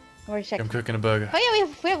more I'm distraction. cooking a burger. Oh yeah,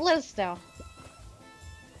 we have lettuce now.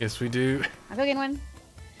 Yes, we do. I'm cooking one.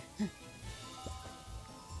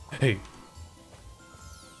 Hey.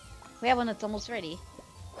 We have one that's almost ready.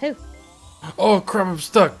 Who? Oh crap, I'm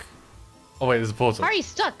stuck. Oh wait, there's a portal. How are you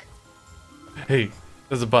stuck? Hey,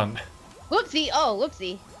 there's a bun. Whoopsie. Oh,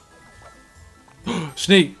 whoopsie.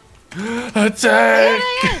 Sneak! Attack!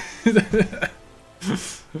 Yeah.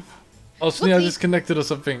 Oh, Sneak, I Whoopsie. disconnected or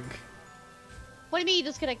something. What do you mean you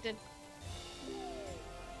disconnected?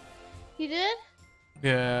 You did?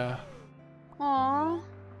 Yeah. Aww.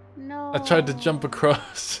 No. I tried to jump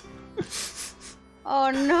across. Oh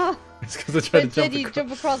no. It's because I tried to But then jump you across.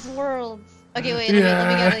 jump across worlds. Okay, wait, let me get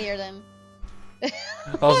out of here then.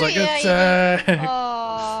 I was like, Yeah, attack!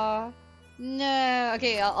 Aww. No.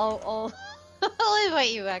 Okay, I'll I'll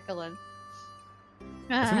invite you back, Alan.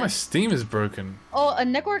 I think my Steam is broken. Oh, a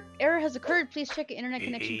network error has occurred. Please check your internet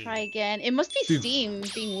connection. Try again. It must be Dude, Steam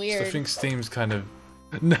being weird. So I think Steam's kind of...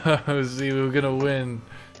 No, see, we were gonna win.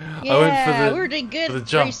 Yeah, I went for the... we were doing good for the at the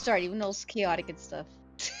jump. very start, even though it's chaotic and stuff.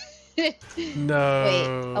 No. Wait.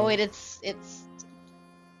 Oh wait, it's.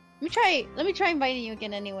 Let me try inviting you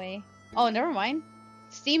again anyway. Oh, never mind.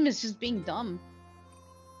 Steam is just being dumb.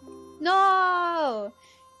 No.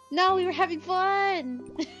 No, we were having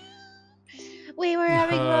fun. We were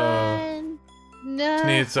having fun. No.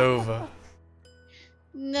 It's over.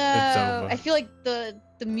 No. It's over. I feel like the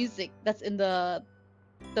music that's in the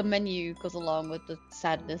menu goes along with the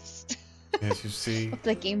sadness Yes, you see. of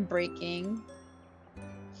the game breaking.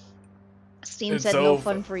 Steam It's said no over.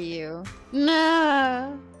 fun for you.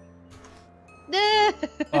 No. No.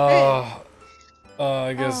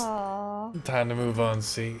 I guess Aw. time to move on,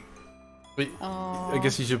 see. But Aw. I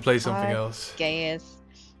guess you should play something I else. guess.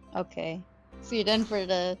 Okay. So you're done for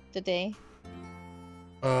the day?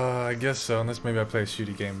 I guess so, unless maybe I play a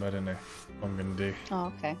shooty game, but I don't know what I'm gonna do.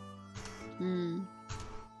 Oh, okay.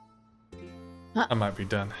 I might be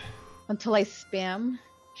done. Until I spam?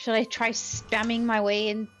 Should I try spamming my way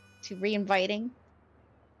into re-inviting?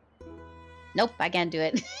 Nope, I can't do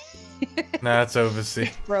it. Nah, it's over, see.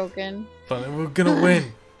 Broken. But we're gonna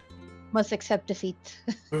win. Must accept defeat.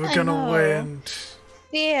 We're I gonna know. win.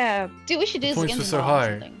 Yeah. Dude, we should do The this points again were so tomorrow or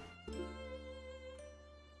high. something.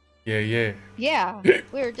 Yeah. Yeah,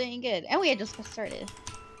 we were doing good. And we had just got started.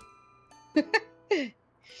 It's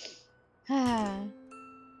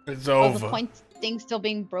Oh, over. the point thing still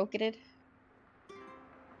being broketed?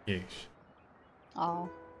 Yes. Oh.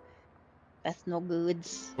 That's no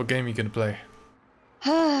goods. What game are you gonna play?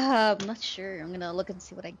 I'm not sure. I'm gonna look and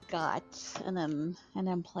see what I got and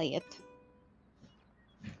then play it.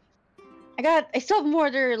 I still have more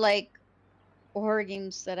other like horror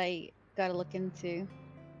games that I gotta look into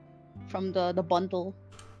from the bundle.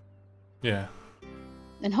 Yeah.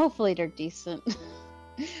 And hopefully they're decent.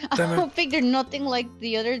 Damn I'm it. hoping they're nothing like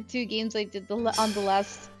the other two games I did on the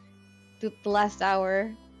last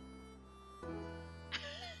hour.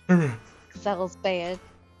 Cause that was bad.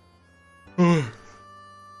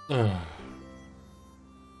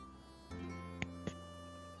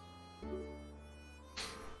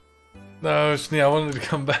 No, Snee, I wanted to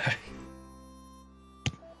come back.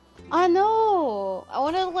 I know! I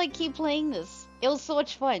wanna like keep playing this. It was so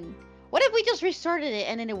much fun. What if we just restarted it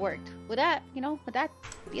and then it worked? Would that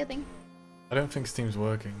be a thing? I don't think Steam's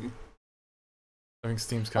working. I think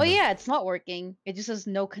Steam's Oh kind of... yeah, it's not working. It just says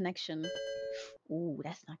no connection. Ooh,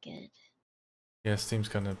 that's not good. Yeah, Steam's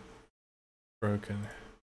kind of broken.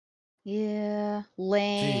 Yeah,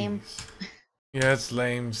 lame. Jeez. Yeah, it's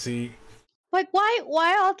lame, see. Like,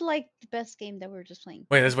 why out like the best game that we were just playing?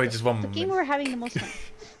 Wait, let's wait just one The more game minute. we're having the most fun.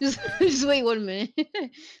 just wait 1 minute,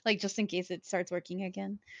 like just in case it starts working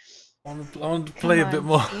again. I want to play a bit on,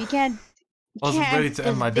 more. You can't. You I wasn't can't ready to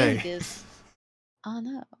end my just day. do This. Oh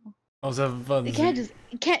no! I was having fun. You see.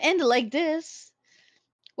 can't end it like this.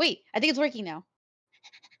 Wait, I think it's working now.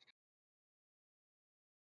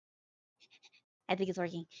 I think it's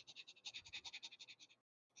working.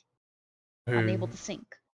 Unable to sync.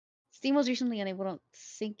 Steam was recently unable to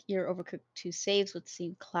sync your Overcooked to saves with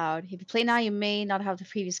Steam Cloud. If you play now, you may not have the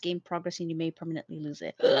previous game progress and you may permanently lose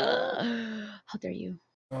it. How dare you?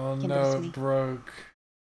 Oh Can't do no, this to me. it broke.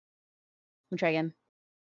 Let me try again.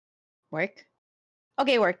 Work?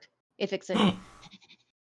 Okay, it worked. It fixed it.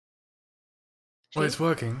 Well, it's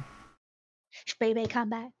working. Baby, come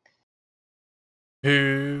back.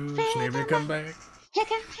 Who? Baby, come back.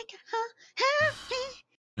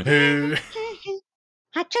 Who?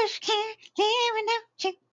 I just can't live without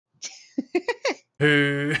you.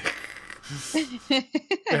 Who?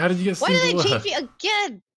 Wait, how did you get Why Steam did to they work? change me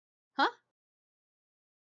again? Huh?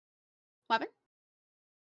 What happened?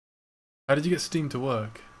 How did you get Steam to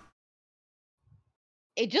work?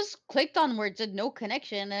 It just clicked on where it said no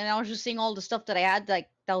connection, and I was just seeing all the stuff that I had, like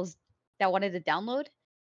that I wanted to download.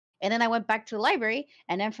 And then I went back to the library,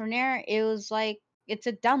 and then from there it was like it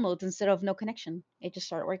said downloads instead of no connection. It just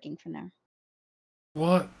started working from there.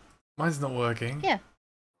 What? Mine's not working. Yeah.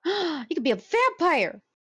 You could be a vampire.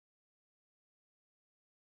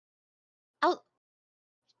 I'll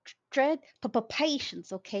dread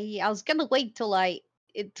patience, okay? I was gonna wait till like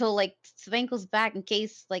Sven goes back in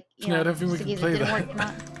case Yeah, I don't think we just in can case play it didn't that. work or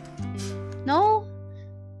not. No?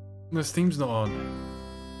 No, Steam's not on.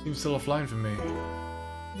 Steam's still offline for me.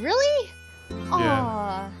 Really? Yeah.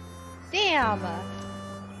 Aw. Damn.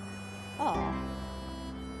 Aw.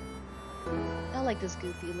 I like this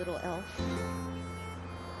goofy little elf.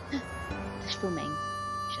 Spooming.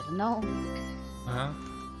 Should've known. Uh-huh.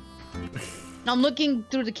 Now I'm looking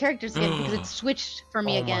through the characters again because it switched for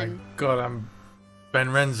me again. Oh my god, I'm Ben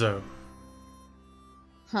Renzo.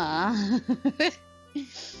 Huh?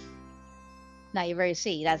 Now you very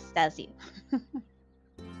see, that's you.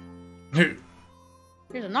 Here's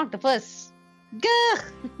an octopus. Gah!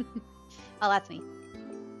 Oh, that's me.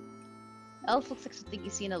 Elf looks like something you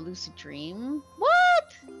see in a lucid dream. What?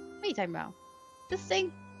 What are you talking about? This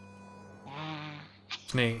thing? Ah.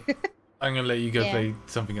 Snake, I'm gonna let you go Yeah. play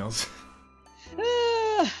something else.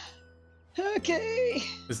 Okay.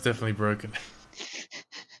 It's definitely broken.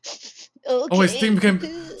 Okay. Oh wait,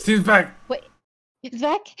 Steam's back! Wait, it's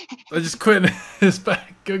back? I just quit. It's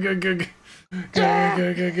back. Go, go, go, go. Go,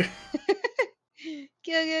 go, go, go.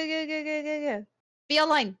 Go. Be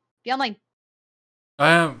online. Be online. I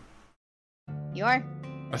am. You are?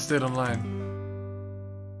 I stayed online.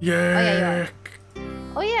 yeah, you Yeah.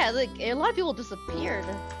 Oh yeah, look, a lot of people disappeared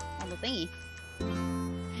on the thingy.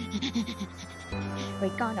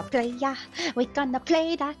 We're gonna play, yeah. We're gonna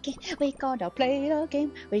play that game. We're gonna play the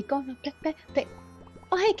game. We're gonna play.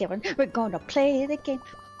 Oh hey Kevin, we're gonna play the game.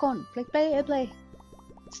 We're gonna play.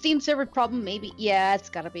 Steam server problem, maybe. Yeah, it's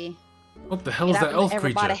gotta be. What the hell is It that happened to elf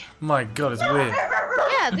creature? everybody. My god, it's weird.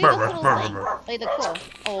 Yeah, they look little thing. They look cool.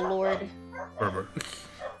 Oh lord.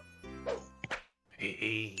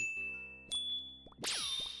 Hey.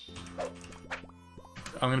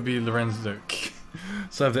 I'm gonna be Lorenzo.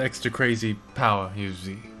 So I have the extra crazy power,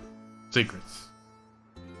 usually. Secrets.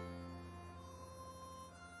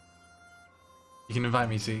 You can invite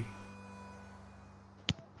me, see?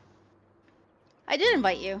 I did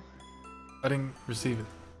invite you. I didn't receive it.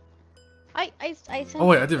 I sent Oh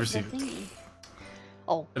wait, I did the receive it. thingy.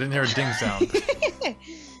 Oh. I didn't hear a ding sound.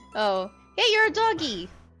 Oh. Hey, you're a doggy.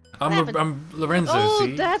 I'm Lorenzo, Oh,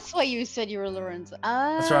 see? that's why you said you were Lorenzo.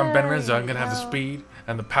 That's right, I'm Ben Renzo. I'm gonna have the no. speed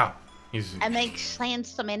and the power. Usually. It makes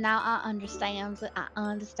sense to me now. I understand it. I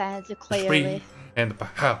understand it The clearly. speed and the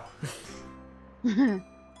power.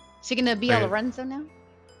 So you're gonna be a Okay. Lorenzo now?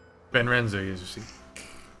 Ben Renzo, usually.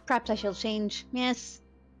 Perhaps I shall change. Yes,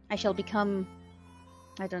 I shall become.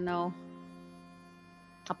 I don't know.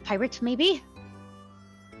 A pirate, maybe?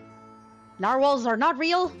 Narwhals are not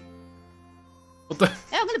real. What the?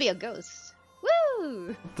 Yeah, I'm gonna be a ghost. Woo!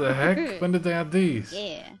 What the heck? When did they add these?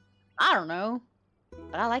 Yeah. I don't know.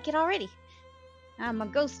 But I like it already. I'm a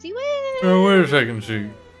ghosty. Woo! Oh, wait a second, see.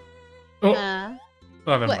 Oh, Uh,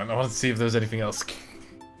 oh never what? mind. I want to see if there's anything else.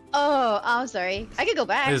 oh, I'm sorry. I could go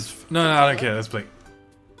back. No, I don't care. Let's play.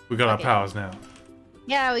 We got our Okay. powers now.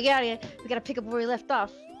 Yeah, we gotta pick up where we left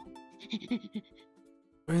off.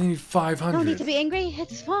 We need 500. No need to be angry.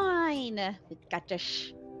 It's fine. We got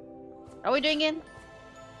this. Are we doing it?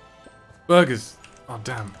 Burgers. Oh,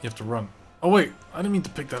 damn. You have to run. Oh, wait. I didn't mean to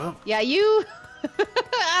pick that up. Yeah, you.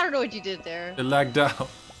 I don't know what you did there. It lagged out.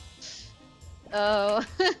 Oh.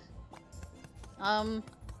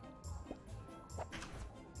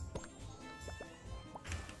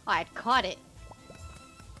 I caught it.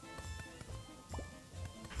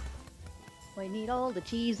 We need all the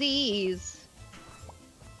cheesies.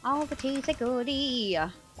 All the cheesy goodie.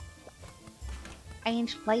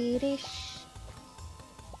 Ancient ladish.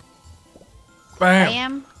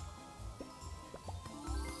 Bam!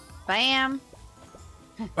 Bam!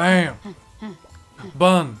 Bam!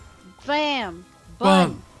 Bun! Bam!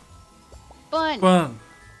 Bun! Bun! Bun!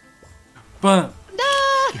 Bun!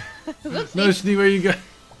 No! Whoopsie. No, Shnee, where you go?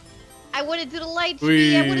 I wanted to the light,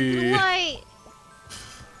 Shnee. I wanted to the light.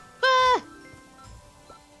 Ah!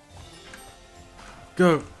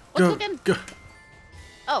 Go! Go! cooking? Go!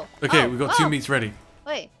 Oh. Okay, oh, we got 2 meats ready.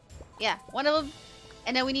 Wait. Yeah, one of them.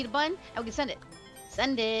 And then we need a bun, and we can send it.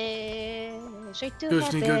 Send it straight to Go,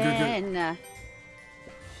 Shnee, heaven. go.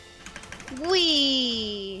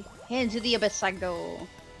 Wee! Into the abyss I go.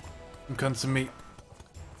 I'm cutting some meat.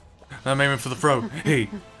 I'm aiming for the throw. Hey,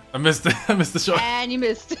 I missed the shot. And you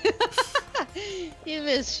missed. You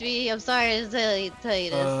missed me. I'm sorry to tell you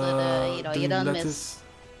this, but you know, you done missed.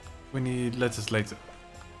 We need lettuce later.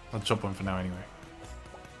 I'll chop one for now anyway.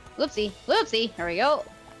 Whoopsie. Whoopsie. Here we go.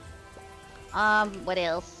 What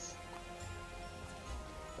else?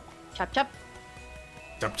 Chop chop.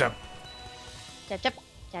 Chop chop. Chop chop.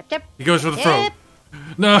 Chop chop. He goes for the Yep. throw.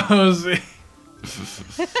 No, see.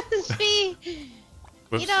 See?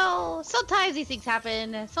 Whoops. You know, sometimes these things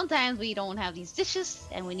happen. Sometimes we don't have these dishes,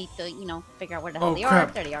 and we need to, you know, figure out where the hell Oh they crap!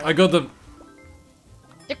 are. There they are. I got them.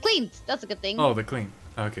 They're clean. That's a good thing. Oh, they're clean.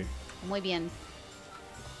 Okay. Muy bien.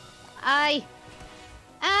 Ah!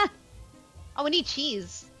 Oh, we need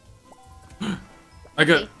cheese. I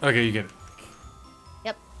got. Okay, you get it.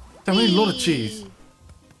 Yep. Damn, we need a lot of cheese.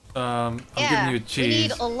 I'm yeah, giving you a cheese. we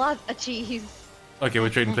need a lot of cheese. Okay, we're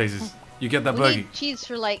trading places. You get that We burgie. need cheese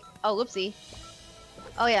for like... Oh, whoopsie.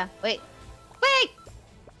 Oh, yeah. Wait. Wait!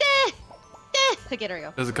 Okay, there we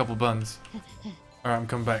go. There's a couple buns. Alright, I'm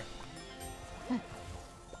coming back.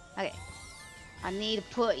 Okay. I need to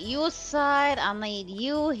put you aside. I need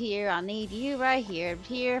you here. I need you right here.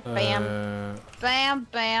 Here. Bam. Bam,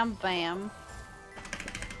 bam, bam.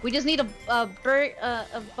 We just need a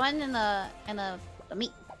bun and a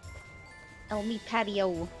meat. A meat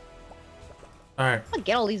patio. Alright. I'm gonna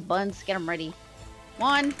get all these buns. Get them ready.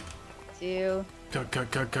 1, 2. Cut.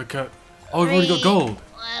 Oh, we've already got gold.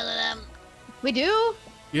 We do?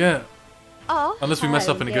 Yeah. Oh. Unless we mess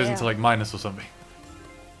up and it goes yeah. into like minus or something.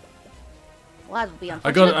 Well, that would be I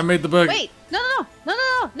unfortunate. got it. I made the burger. Wait. No.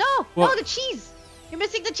 What? No, the cheese. You're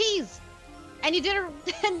missing the cheese. And you did it,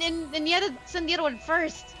 and you had to send the other one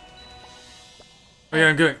first. Oh yeah,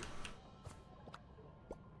 I'm going.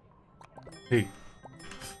 Hey.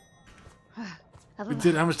 We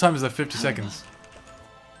did. How much time is that? 50 seconds.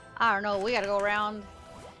 I don't know. We gotta go around.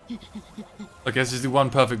 Okay, let's just do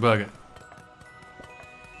one perfect burger.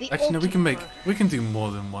 The Actually, no, we can make. ultimate We can do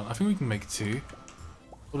more than one. I think we can make 2.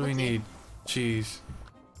 What do we Let's see. need? Cheese.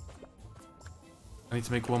 I need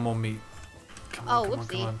to make one more meat. Come Oh, on, come on, whoopsie.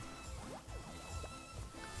 come on.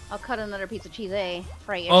 I'll cut another piece of cheese, eh?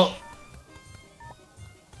 Fryish. Oh,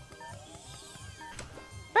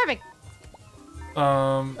 Perfect.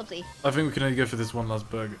 Oopsie. I think we can only go for this one last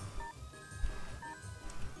burger.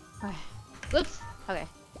 Whoops. Okay.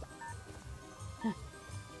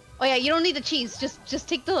 Oh yeah, you don't need the cheese. Just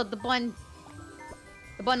take the bun.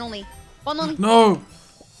 The bun only. Bun only. No!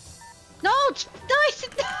 No! I said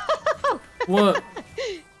no! What? I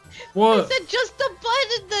What? said just the bun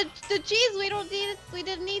and the cheese. We don't need it. We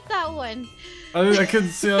didn't need that one. I couldn't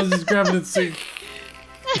see. I was just grabbing it. See.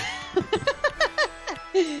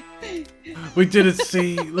 We did it.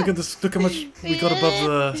 See. Look at this. Look how much we got above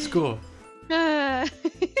the score.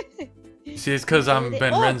 See, it's because I'm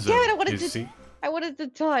Ben Renzo. Damn it, I wanted you to, see? I wanted to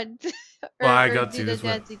taunt. Well, I or got do to the this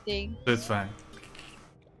one. dancing thing. That's fine.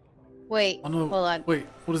 Wait, Oh no. hold on. Wait,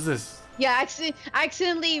 what is this? Yeah, I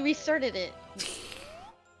accidentally restarted it.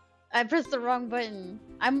 I pressed the wrong button.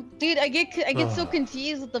 Dude, I get so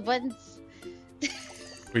confused with the buttons.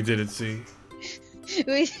 We did it, see.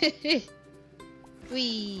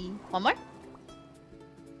 One more?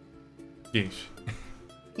 Yeesh.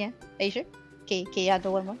 Yeah, are you sure? Okay, yeah,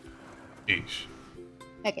 do one more. Yeesh.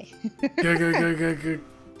 Okay. Go.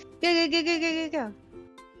 Go.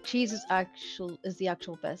 Cheese is the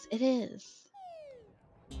actual best. It is.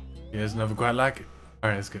 Yeah, it's never quite like it.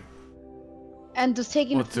 Alright, let's go. And does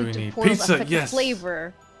taking What do we food to need? portals Pizza, affect yes. the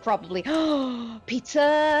flavor? Probably.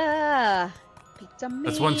 Pizza! Pizza me!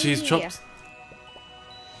 That's 1 cheese chopped.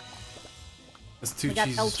 That's 2 We got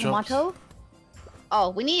cheeses El chopped. Tomato. Oh,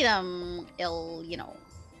 we need,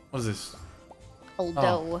 What is this? El Oh.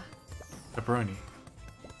 dough. Pepperoni.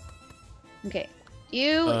 Okay.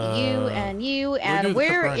 You, and you, do and the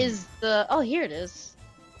where pepperoni? is the... Oh, here it is.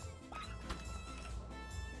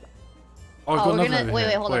 Oh, I've got we're nothing gonna over wait.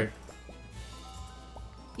 here. Hold on.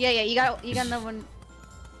 Yeah, you got another one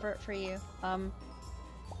for you.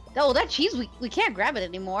 Oh, that cheese we can't grab it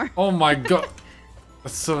anymore. Oh my god,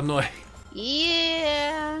 that's so annoying.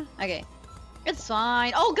 Yeah. Okay, it's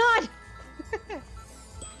fine. Oh god.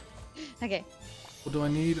 Okay. What do I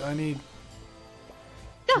need? I need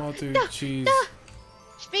tomato, cheese.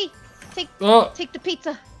 Spee, take the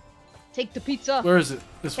pizza. Take the pizza. Where is it?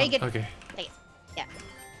 This Take one. it. Okay. Take it. Yeah.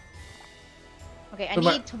 Okay, I Come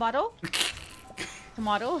need back. tomato.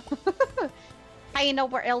 Tomato. I know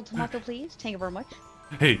where El Tomato, please. Thank you very much.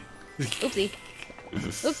 Hey. Oopsie.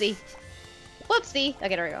 Oopsie. Whoopsie.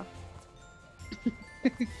 Okay, there we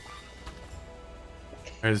go.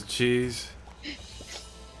 There's cheese.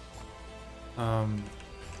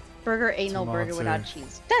 Burger ain't no burger Tomato. without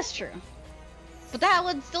cheese. That's true. But that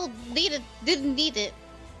one still didn't need it.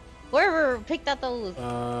 Whoever picked out those.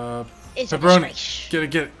 It's a pepperoni. disgrace.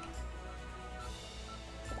 Get it.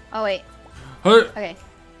 Oh wait. Hey. Okay.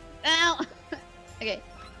 Ow. Okay.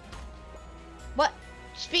 What?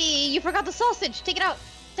 Spee, you forgot the sausage. Take it out.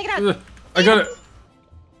 Take it out. I got it.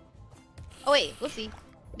 Oh wait, whoopsie.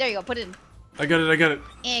 There you go. Put it in. I got it.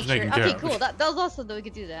 Yeah, Taken sure. care Okay, of. cool. That was awesome that we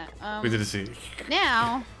could do that. We did see.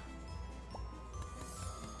 Now.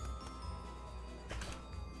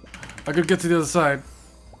 I could get to the other side. I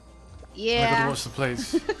Yeah. gotta watch the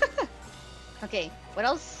plates. Okay. What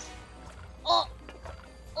else? Oh.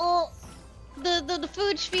 The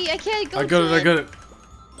food Spee. I can't go. I got it.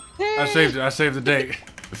 I saved it. I saved the day.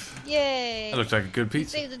 Yay. That looks like a good You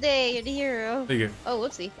pizza. saved the day. You're the hero. There you go. Oh,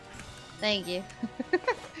 whoopsie. Thank you.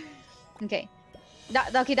 Okay.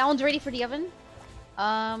 Okay, that one's ready for the oven.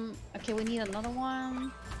 Okay, we need another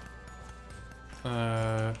one.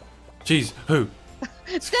 Cheese. Who?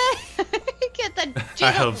 Get that cheese.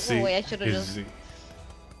 I help see. Oh, wait, I should have Here's just. Z.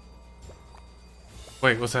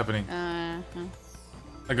 Wait, what's happening? I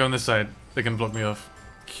go on this side. They can block me off.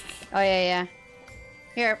 Oh yeah.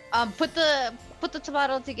 Here, put the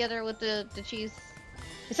tomato together with the cheese.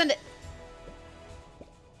 Send it.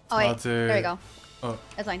 Oh wait, Tomato. there we go. Oh.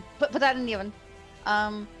 That's fine. Put that in the oven.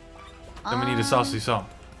 Then we need a saucy song.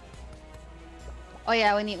 Oh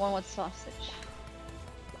yeah, we need one with sausage.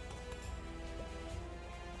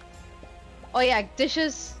 Oh yeah,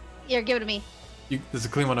 dishes. Here, give it to me. There's a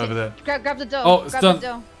clean one over there. Grab the dough. Oh, it's grab done. The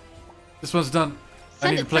dough. This one's done.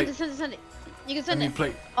 I need a plate. Send it. You can I send need it. a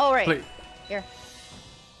plate. Oh right. Plate. Here.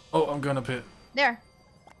 Oh, I'm going up here. There.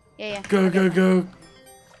 Yeah. Go.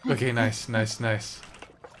 Okay, nice.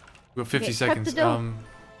 We've got 50 Okay, seconds. prep the dough.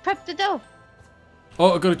 Prep the dough.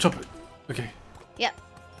 Oh, I gotta chop it. Okay. Yep.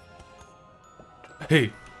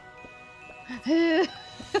 Hey.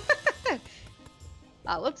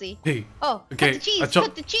 Oh, whoopsie. Hey. Oh, Okay, cut the cheese. I chop-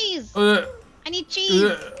 Cut the cheese. I need cheese.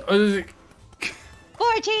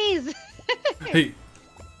 More cheese. Hey.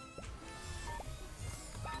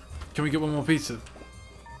 Can we get one more pizza?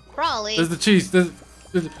 Probably. There's the cheese.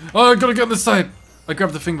 Oh, I gotta get on this side. I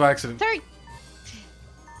grabbed the thing by accident. Third.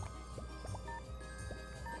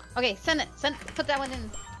 Okay, send it. Put that one in.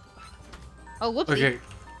 Oh, whoopsie. Okay.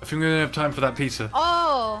 I think we don't have time for that pizza.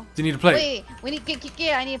 Oh. Do you need a plate? Wait, we need.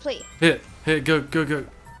 Yeah, I need a plate. Here, go.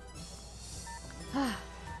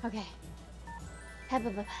 Okay.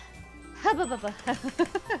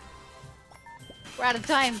 We're out of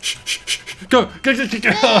time. Go.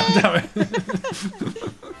 Oh, damn it.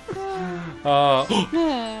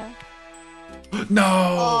 No.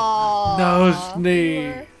 Oh, No,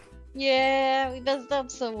 Snee. Yeah, we messed up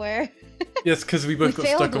somewhere. Yes, because we both We got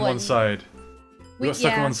stuck failed on one. one side. We got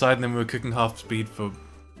stuck on yeah. one side and then we were cooking half speed for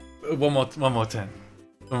one more time.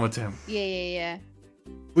 Yeah.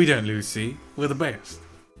 We don't lose, see? We're the best.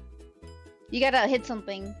 You gotta hit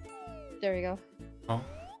something. There we go. Oh.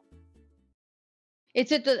 It's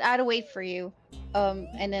hit the add a wait for you.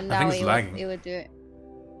 And then I that think way it's lagging. it would do it.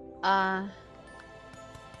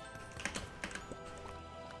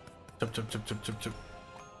 Chop.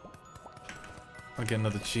 I'll get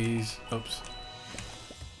another cheese. Oops.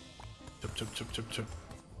 Chop.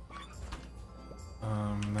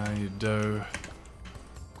 Now your dough.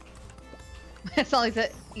 It sounded like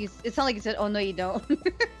that. It sounded like you said, "Oh no, you don't,"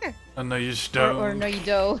 I know your stone. or "No, you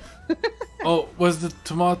don't." Oh, where's the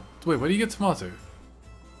tomato? Wait, where do you get tomato?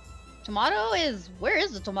 Tomato is where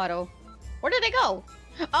is the tomato? Where did it go?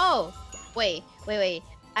 Oh, wait. Okay,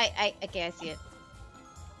 I see it.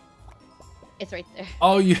 It's right there.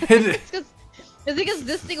 Oh, you hit it. It's because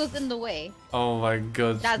this thing was in the way. Oh my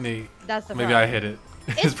god, Snee. That's the Maybe problem. I hit it.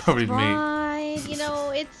 It's probably me. Fine. You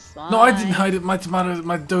know, it's fine. No, I didn't hide it. My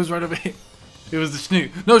dough's right over here. It was the Snee.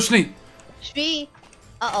 No, Snee. Shpee.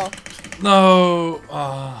 Uh-oh. No.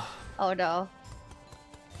 Ah. Oh no.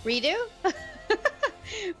 Redo?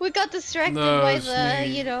 We got distracted No, by the,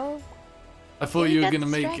 Sneak. you know. I thought you were gonna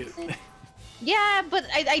make it. Yeah, but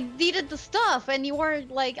I needed the stuff, and you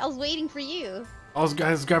weren't like. I was waiting for you. I was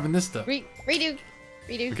grabbing this stuff. Redo.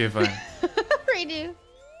 Okay, fine. Redo.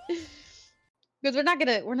 Because we're not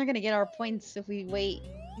gonna get our points if we wait.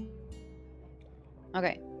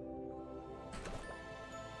 Okay.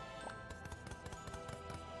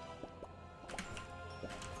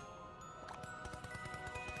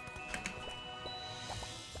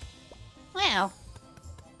 Wow.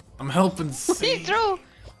 I'm helping.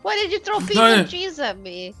 Why did you throw pizza and cheese at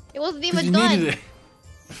me? It wasn't even you done. Needed it.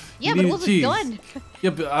 Yeah, but it wasn't cheese. done. Yeah,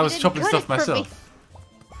 but I was chopping stuff me. myself.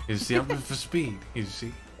 You see, I'm for speed. You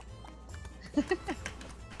see.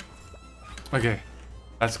 Okay,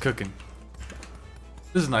 that's cooking.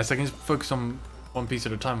 This is nice. I can just focus on one piece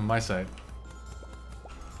at a time on my side.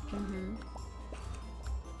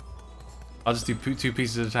 I'll just do two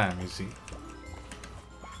pieces at a time. You see.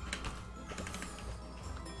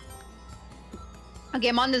 Okay,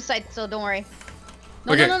 I'm on this side, so don't worry.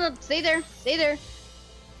 No, Okay. no. Stay there. Stay there.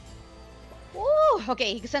 Woo!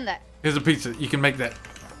 Okay, you can send that. Here's a pizza. You can make that.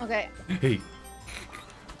 Okay. Hey.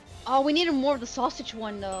 Oh, we needed more of the sausage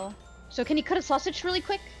one though. So can you cut a sausage really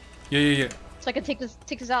quick? Yeah. So I can take this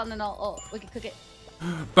out and then we can cook it.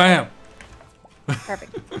 Bam.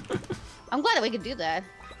 Perfect. I'm glad that we could do that.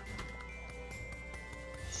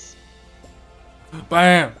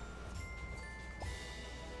 Bam.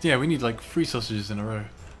 Yeah, we need like 3 sausages in a row.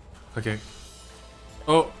 Okay.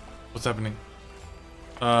 Oh, what's happening?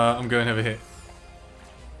 I'm going over here.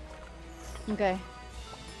 Okay.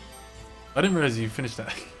 I didn't realize you finished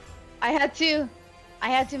that. I had to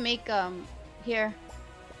make here.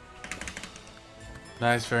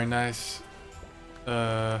 Nice, very nice.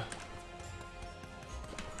 Okay,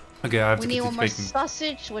 I have We to need get one these more bacon.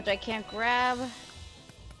 sausage, which I can't grab.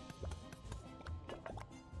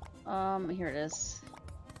 Here it is.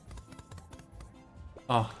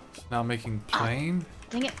 Oh, it's now making plain.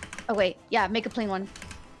 Dang it. Oh wait, yeah, make a plain one.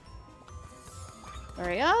 There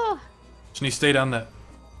we go. Can you stay down there?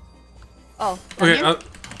 Oh. down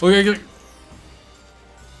Okay, here? okay.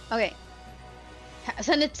 Okay.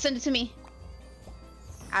 Send it to me.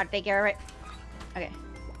 I'll take care of it. Okay.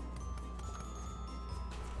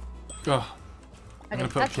 Oh, I'm gonna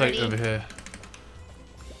put a that's plate ready. over here.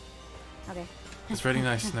 Okay. It's ready,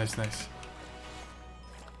 nice.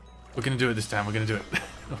 We're gonna do it this time. We're gonna do it.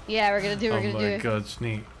 Yeah, we're gonna do Oh my god, it's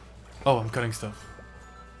neat. Oh, I'm cutting stuff.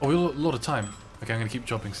 Oh, we have a lot of time. Okay, I'm gonna keep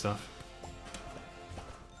chopping stuff.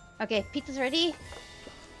 Okay, pizza's ready.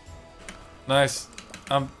 Nice.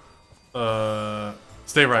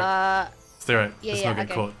 Stay right. Stay right. yeah, Let's yeah, not get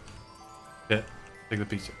okay. caught. Yeah, take the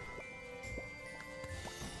pizza.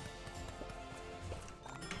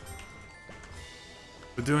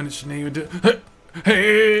 We're doing it, Shani. We're doing.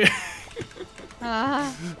 Hey!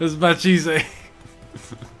 That's my cheese. Eh?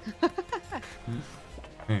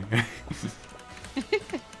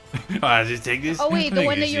 I just take this. Oh wait, the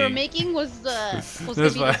one that Thank you were see. making was gonna be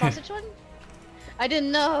That's the fine. sausage one? I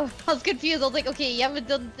didn't know. I was confused. I was like, okay, you haven't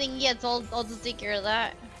done the thing yet, so I'll just take care of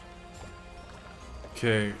that.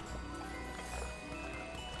 Okay.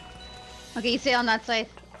 Okay, you stay on that side.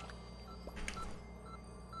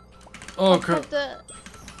 Oh I'll crap! put the...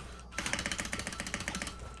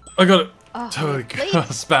 I got it. Oh, Totally wait.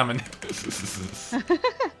 spamming.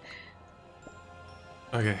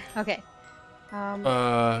 Okay. Okay.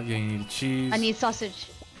 Yeah, you need cheese. I need sausage.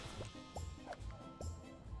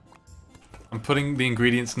 I'm putting the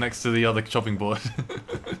ingredients next to the other chopping board.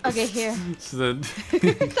 Okay, here. So that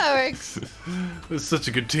That works. it's such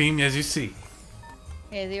a good team, as you see.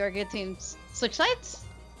 Yeah, they were good teams. Switch sides?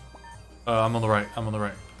 I'm on the right. I'm on the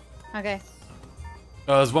right. Okay.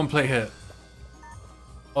 There's one plate here.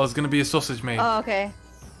 Oh, there's gonna be a sausage made. Oh, okay.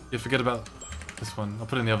 You forget about this one. I'll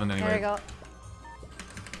put it in the oven anyway. There we go.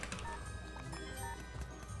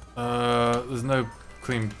 There's no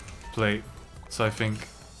clean plate, so I think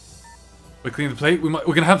we clean the plate. We're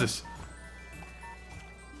gonna have this.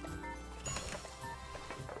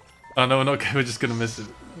 Oh no, we're not. We're just gonna miss it.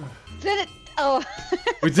 Did it? Oh.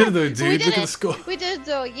 We did it though, dude. We did Look at it. the score. We did it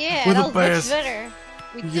though. Yeah, We're that the was much best. better.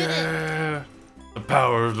 We did it. Yeah. The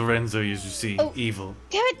power of Lorenzo, as you see. Oh. Evil.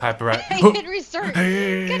 Damn it! Hyper. I hit restart.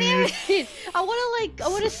 Hey. God damn it! I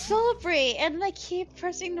wanna celebrate, and I keep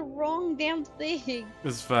pressing the wrong damn thing.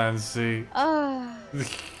 It's fancy. Ah,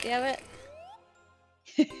 damn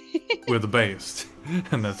it. We're the best,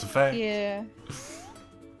 and that's a fact. Yeah.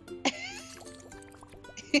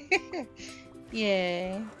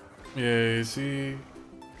 Yeah. Yeah, see.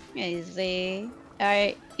 Easy.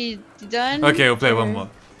 Alright, you done? Okay, we'll play one Or- more.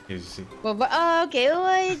 Here you see. Well, but okay.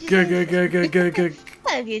 Well, you just, Go.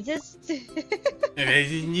 okay, just.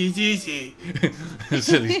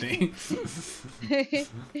 Silly thing.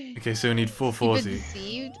 Okay, so we need You've been 440.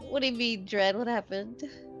 deceived. What do you mean, Dread? What happened?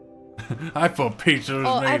 I thought pizza was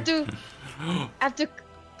Oh, made. I have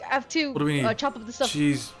to What do we need? chop up the stuff.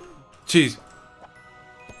 Cheese.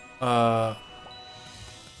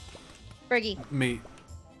 Fergie. Meat.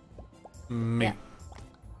 Yeah.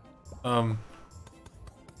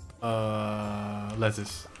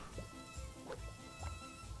 Lettuce.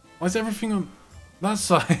 Why is everything on that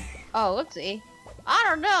side? Oh, whoopsie. I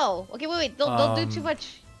don't know. Okay, wait. Don't do too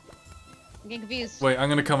much. I'm getting confused. Wait, I'm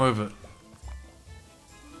gonna come over.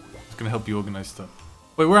 It's gonna help you organize stuff.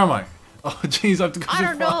 Wait, where am I? Oh, jeez, I have to go I so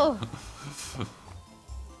don't far. know.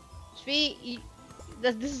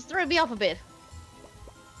 This is throwing me off a bit.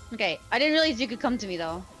 Okay, I didn't realize you could come to me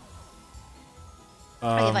though.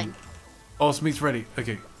 Okay, fine. Oh, meat's ready.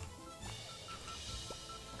 Okay.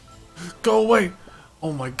 Go away!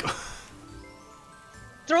 Oh my god.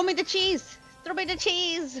 Throw me the cheese! Throw me the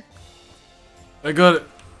cheese! I got it.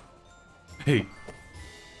 Hey.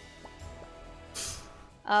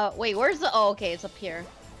 Wait, where's the... Oh, okay, it's up here.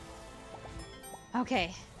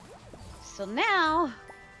 Okay. So now...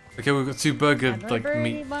 Okay, we've got 2 burger, I've like, already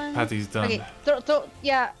meat won. patties done. Okay,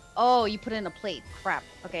 yeah. Oh, you put it in a plate. Crap.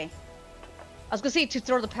 Okay. I was gonna say to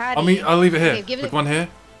throw the patty. I'll leave it here. Okay, give Like it... one here,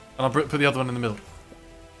 and I'll put the other one in the middle.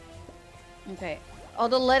 Okay. Oh,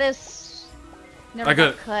 the lettuce... Never I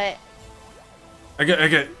got got cut. I get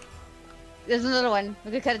it. There's another one.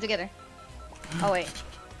 We could cut it together. Oh, wait.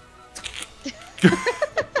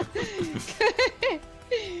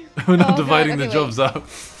 We're not Oh, dividing God. the Okay, jobs up.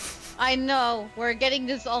 I know. We're getting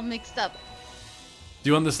this all mixed up. Do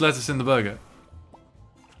you want this lettuce in the burger?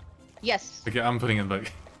 Yes. Okay, I'm putting it in the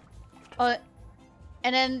burger.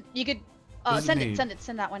 And then you could... Oh, Does it send need- it.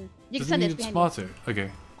 Send that one. You Does can send it it need a behind you. tomato?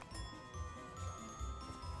 Okay.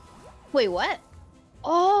 Wait, what?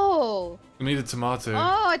 Oh! We need a tomato.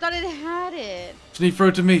 Oh, I thought it had it. Just need throw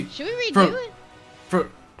it to me. Should we redo Throw. it? Throw.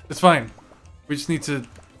 It's fine. We just need to...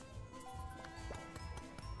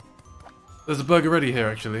 There's a burger ready here,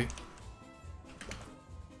 actually.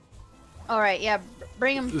 Alright, yeah.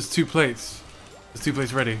 Bring them. There's 2 plates. There's 2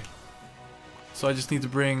 plates ready. So I just need to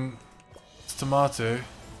bring this tomato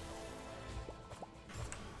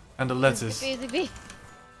and a lettuce.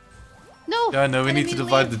 No! Yeah, I know, we need to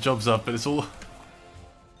divide the jobs up, but it's all...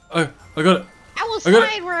 Oh, I got it! I was I got it.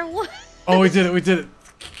 fine where I was. Oh, we did it!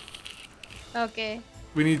 Okay.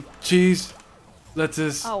 We need cheese,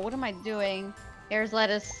 lettuce... Oh, what am I doing? Here's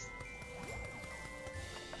lettuce.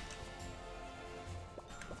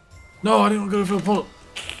 No, I didn't go for a pull.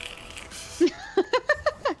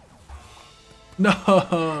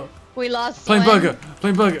 No! We lost Plain one. burger!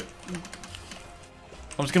 Plain burger!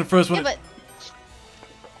 I'm just gonna throw this one. Yeah, but...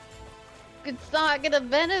 It's not gonna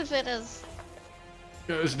benefit us.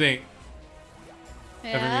 It was neat. I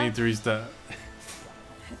think we Yeah? need to restart.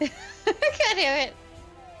 I can't do it.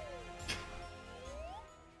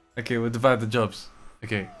 Okay, we'll divide the jobs.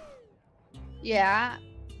 Okay. Yeah.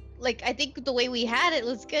 Like, I think the way we had it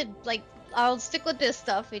was good. Like, I'll stick with this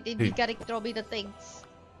stuff. And then you gotta throw me the things.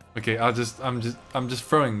 Okay, I'm just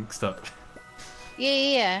throwing stuff.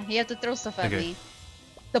 Yeah. You have to throw stuff at Okay. me.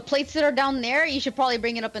 The plates that are down there, you should probably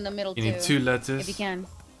bring it up in the middle You too. need 2 lettuce. If you can.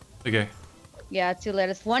 Okay. Yeah, 2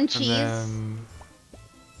 lettuce. 1 cheese. And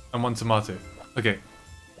 1 tomato. Okay.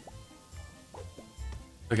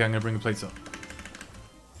 Okay, I'm gonna bring the plates up.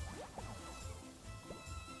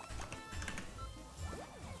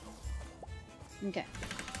 Okay.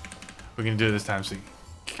 We're gonna do it this time, see.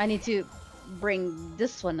 I need to bring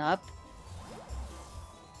this one up.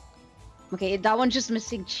 Okay, that one's just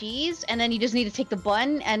missing cheese, and then you just need to take the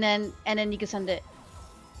bun, and then you can send it.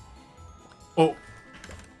 Oh.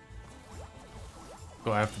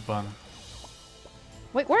 Go, I have the bun.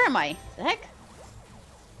 Wait, where am I? The heck?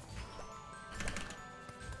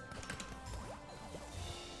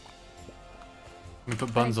 I'm gonna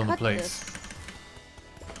put buns on the Cut plates. this.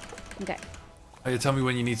 Okay. Hey, tell me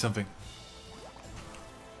when you need something.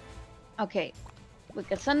 Okay. We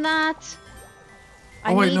can send that.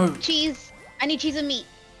 Oh, wait, need no. cheese. I need cheese and meat.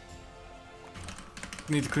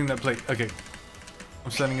 I need to clean that plate. Okay. I'm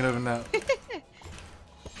sending it over now.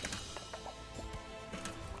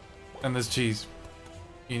 And there's cheese.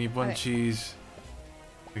 You need 1 Okay. cheese.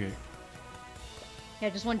 Okay. Yeah,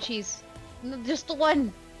 just 1 cheese. No, just the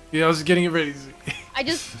 1. Yeah, I was getting it ready. I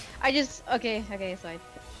just, okay, it's fine.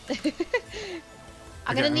 I'm Okay,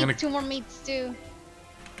 gonna I'm need gonna- 2 more meats too.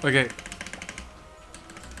 Okay.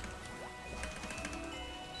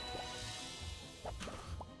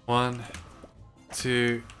 One,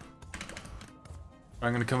 2,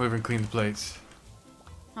 I'm gonna come over and clean the plates.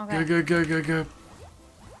 Okay. Go.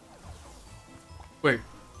 Wait.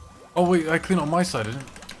 Oh wait, I clean on my side, didn't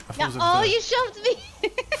I? Yeah. Oh, you shoved me!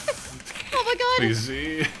 Oh my god!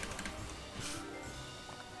 Easy.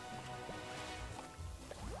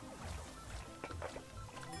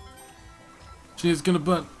 She's gonna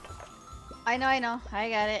burn. I know. I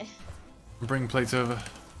got it. Bring plates over.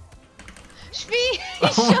 Shpee!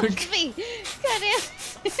 Oh You shoved me! Goddamn!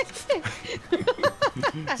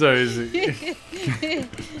 So easy.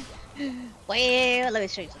 Wait, let me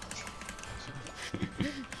show you something.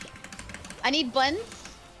 I need buns.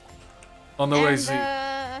 On the way, see.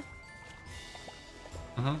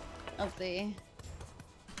 Let's see.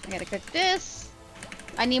 I gotta cook this.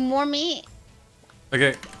 I need more meat.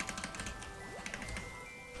 Okay.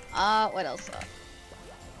 What else?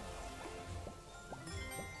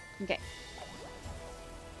 Okay.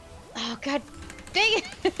 Oh god, dang it!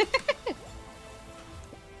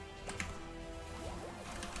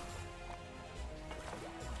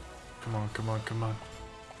 Come on.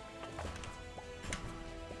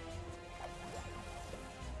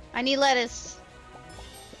 I need lettuce.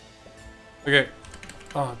 Okay.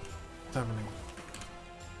 Oh, what's happening?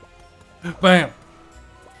 Bam!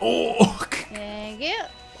 Oh! Thank you.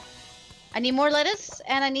 I need more lettuce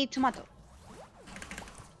and I need tomato.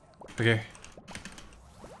 Okay.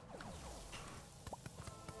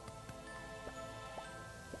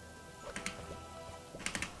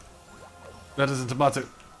 Lettuce and tomato.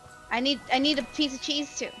 I need a piece of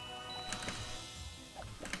cheese too.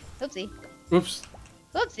 Oopsie. Oops.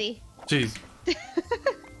 Oopsie. Cheese.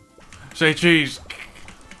 Say cheese.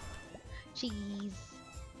 Cheese.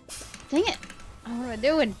 Dang it. Oh, what am I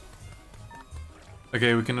doing?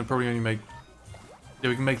 Okay, we can probably only make... Yeah,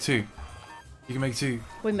 we can make 2. You can make 2.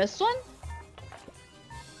 We missed one?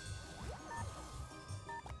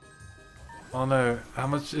 Oh no, how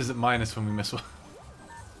much is it minus when we miss one?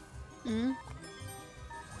 Hmm.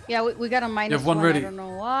 Yeah, we got a minus You have one ready. I don't know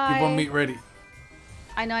why. You have 1 meat ready.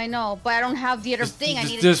 I know, but I don't have the other thing. I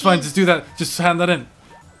need a Just fine, cheese. just do that. Just hand that in.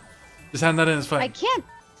 Just hand that in, it's fine. I can't.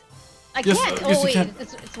 I Yes, can't. yes, Oh you wait, can.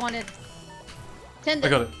 it's wanted. I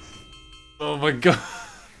got it. Oh my god.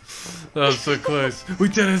 That was so close. We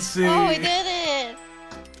did it, see. Oh, we did it.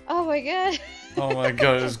 Oh my god. Oh my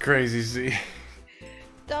god, it was crazy, see.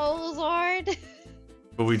 That was hard.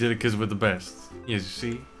 But we did it because we're the best. Yes,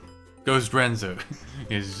 you see? Ghost Renzo.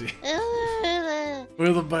 Yes, you see?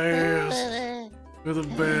 We're the best. We're the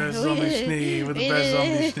best zombie snee. We're the best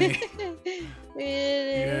zombie snee.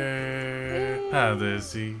 Yeah. How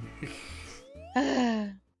does he?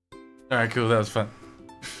 Alright, cool. That was fun.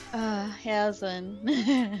 Yeah, that was fun.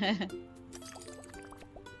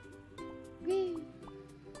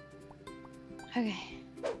 Okay.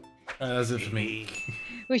 Alright, that's it for me.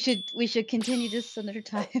 We should continue this another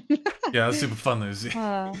time. Yeah, that's super fun though, see?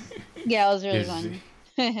 Yeah, it was really Yes, fun. see?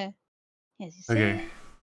 Yes, you see. Okay.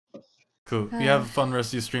 Cool. You have a fun rest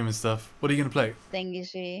of your stream and stuff. What are you gonna play? Thank you,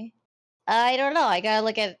 she. I don't know. I gotta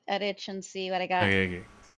look at itch and see what I got. Okay.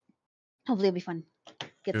 Hopefully it'll be fun.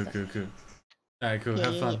 Good stuff. Cool. Alright, cool. Yeah,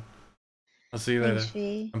 Have fun. yeah. I'll see you Thanks, later.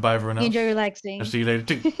 Fee. And bye everyone You else. enjoy relaxing. I'll see you later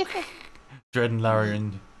too. Dred and Larry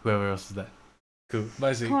and whoever else is there. Cool.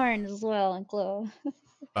 Bye, see. Corn as well and Glow.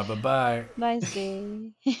 Bye. Bye,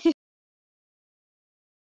 see.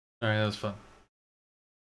 Alright, that was fun.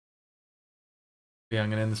 Yeah, I'm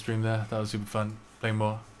gonna end the stream there. That was super fun. Play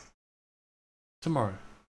more tomorrow.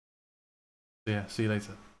 So yeah, see you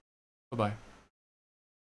later. Bye bye.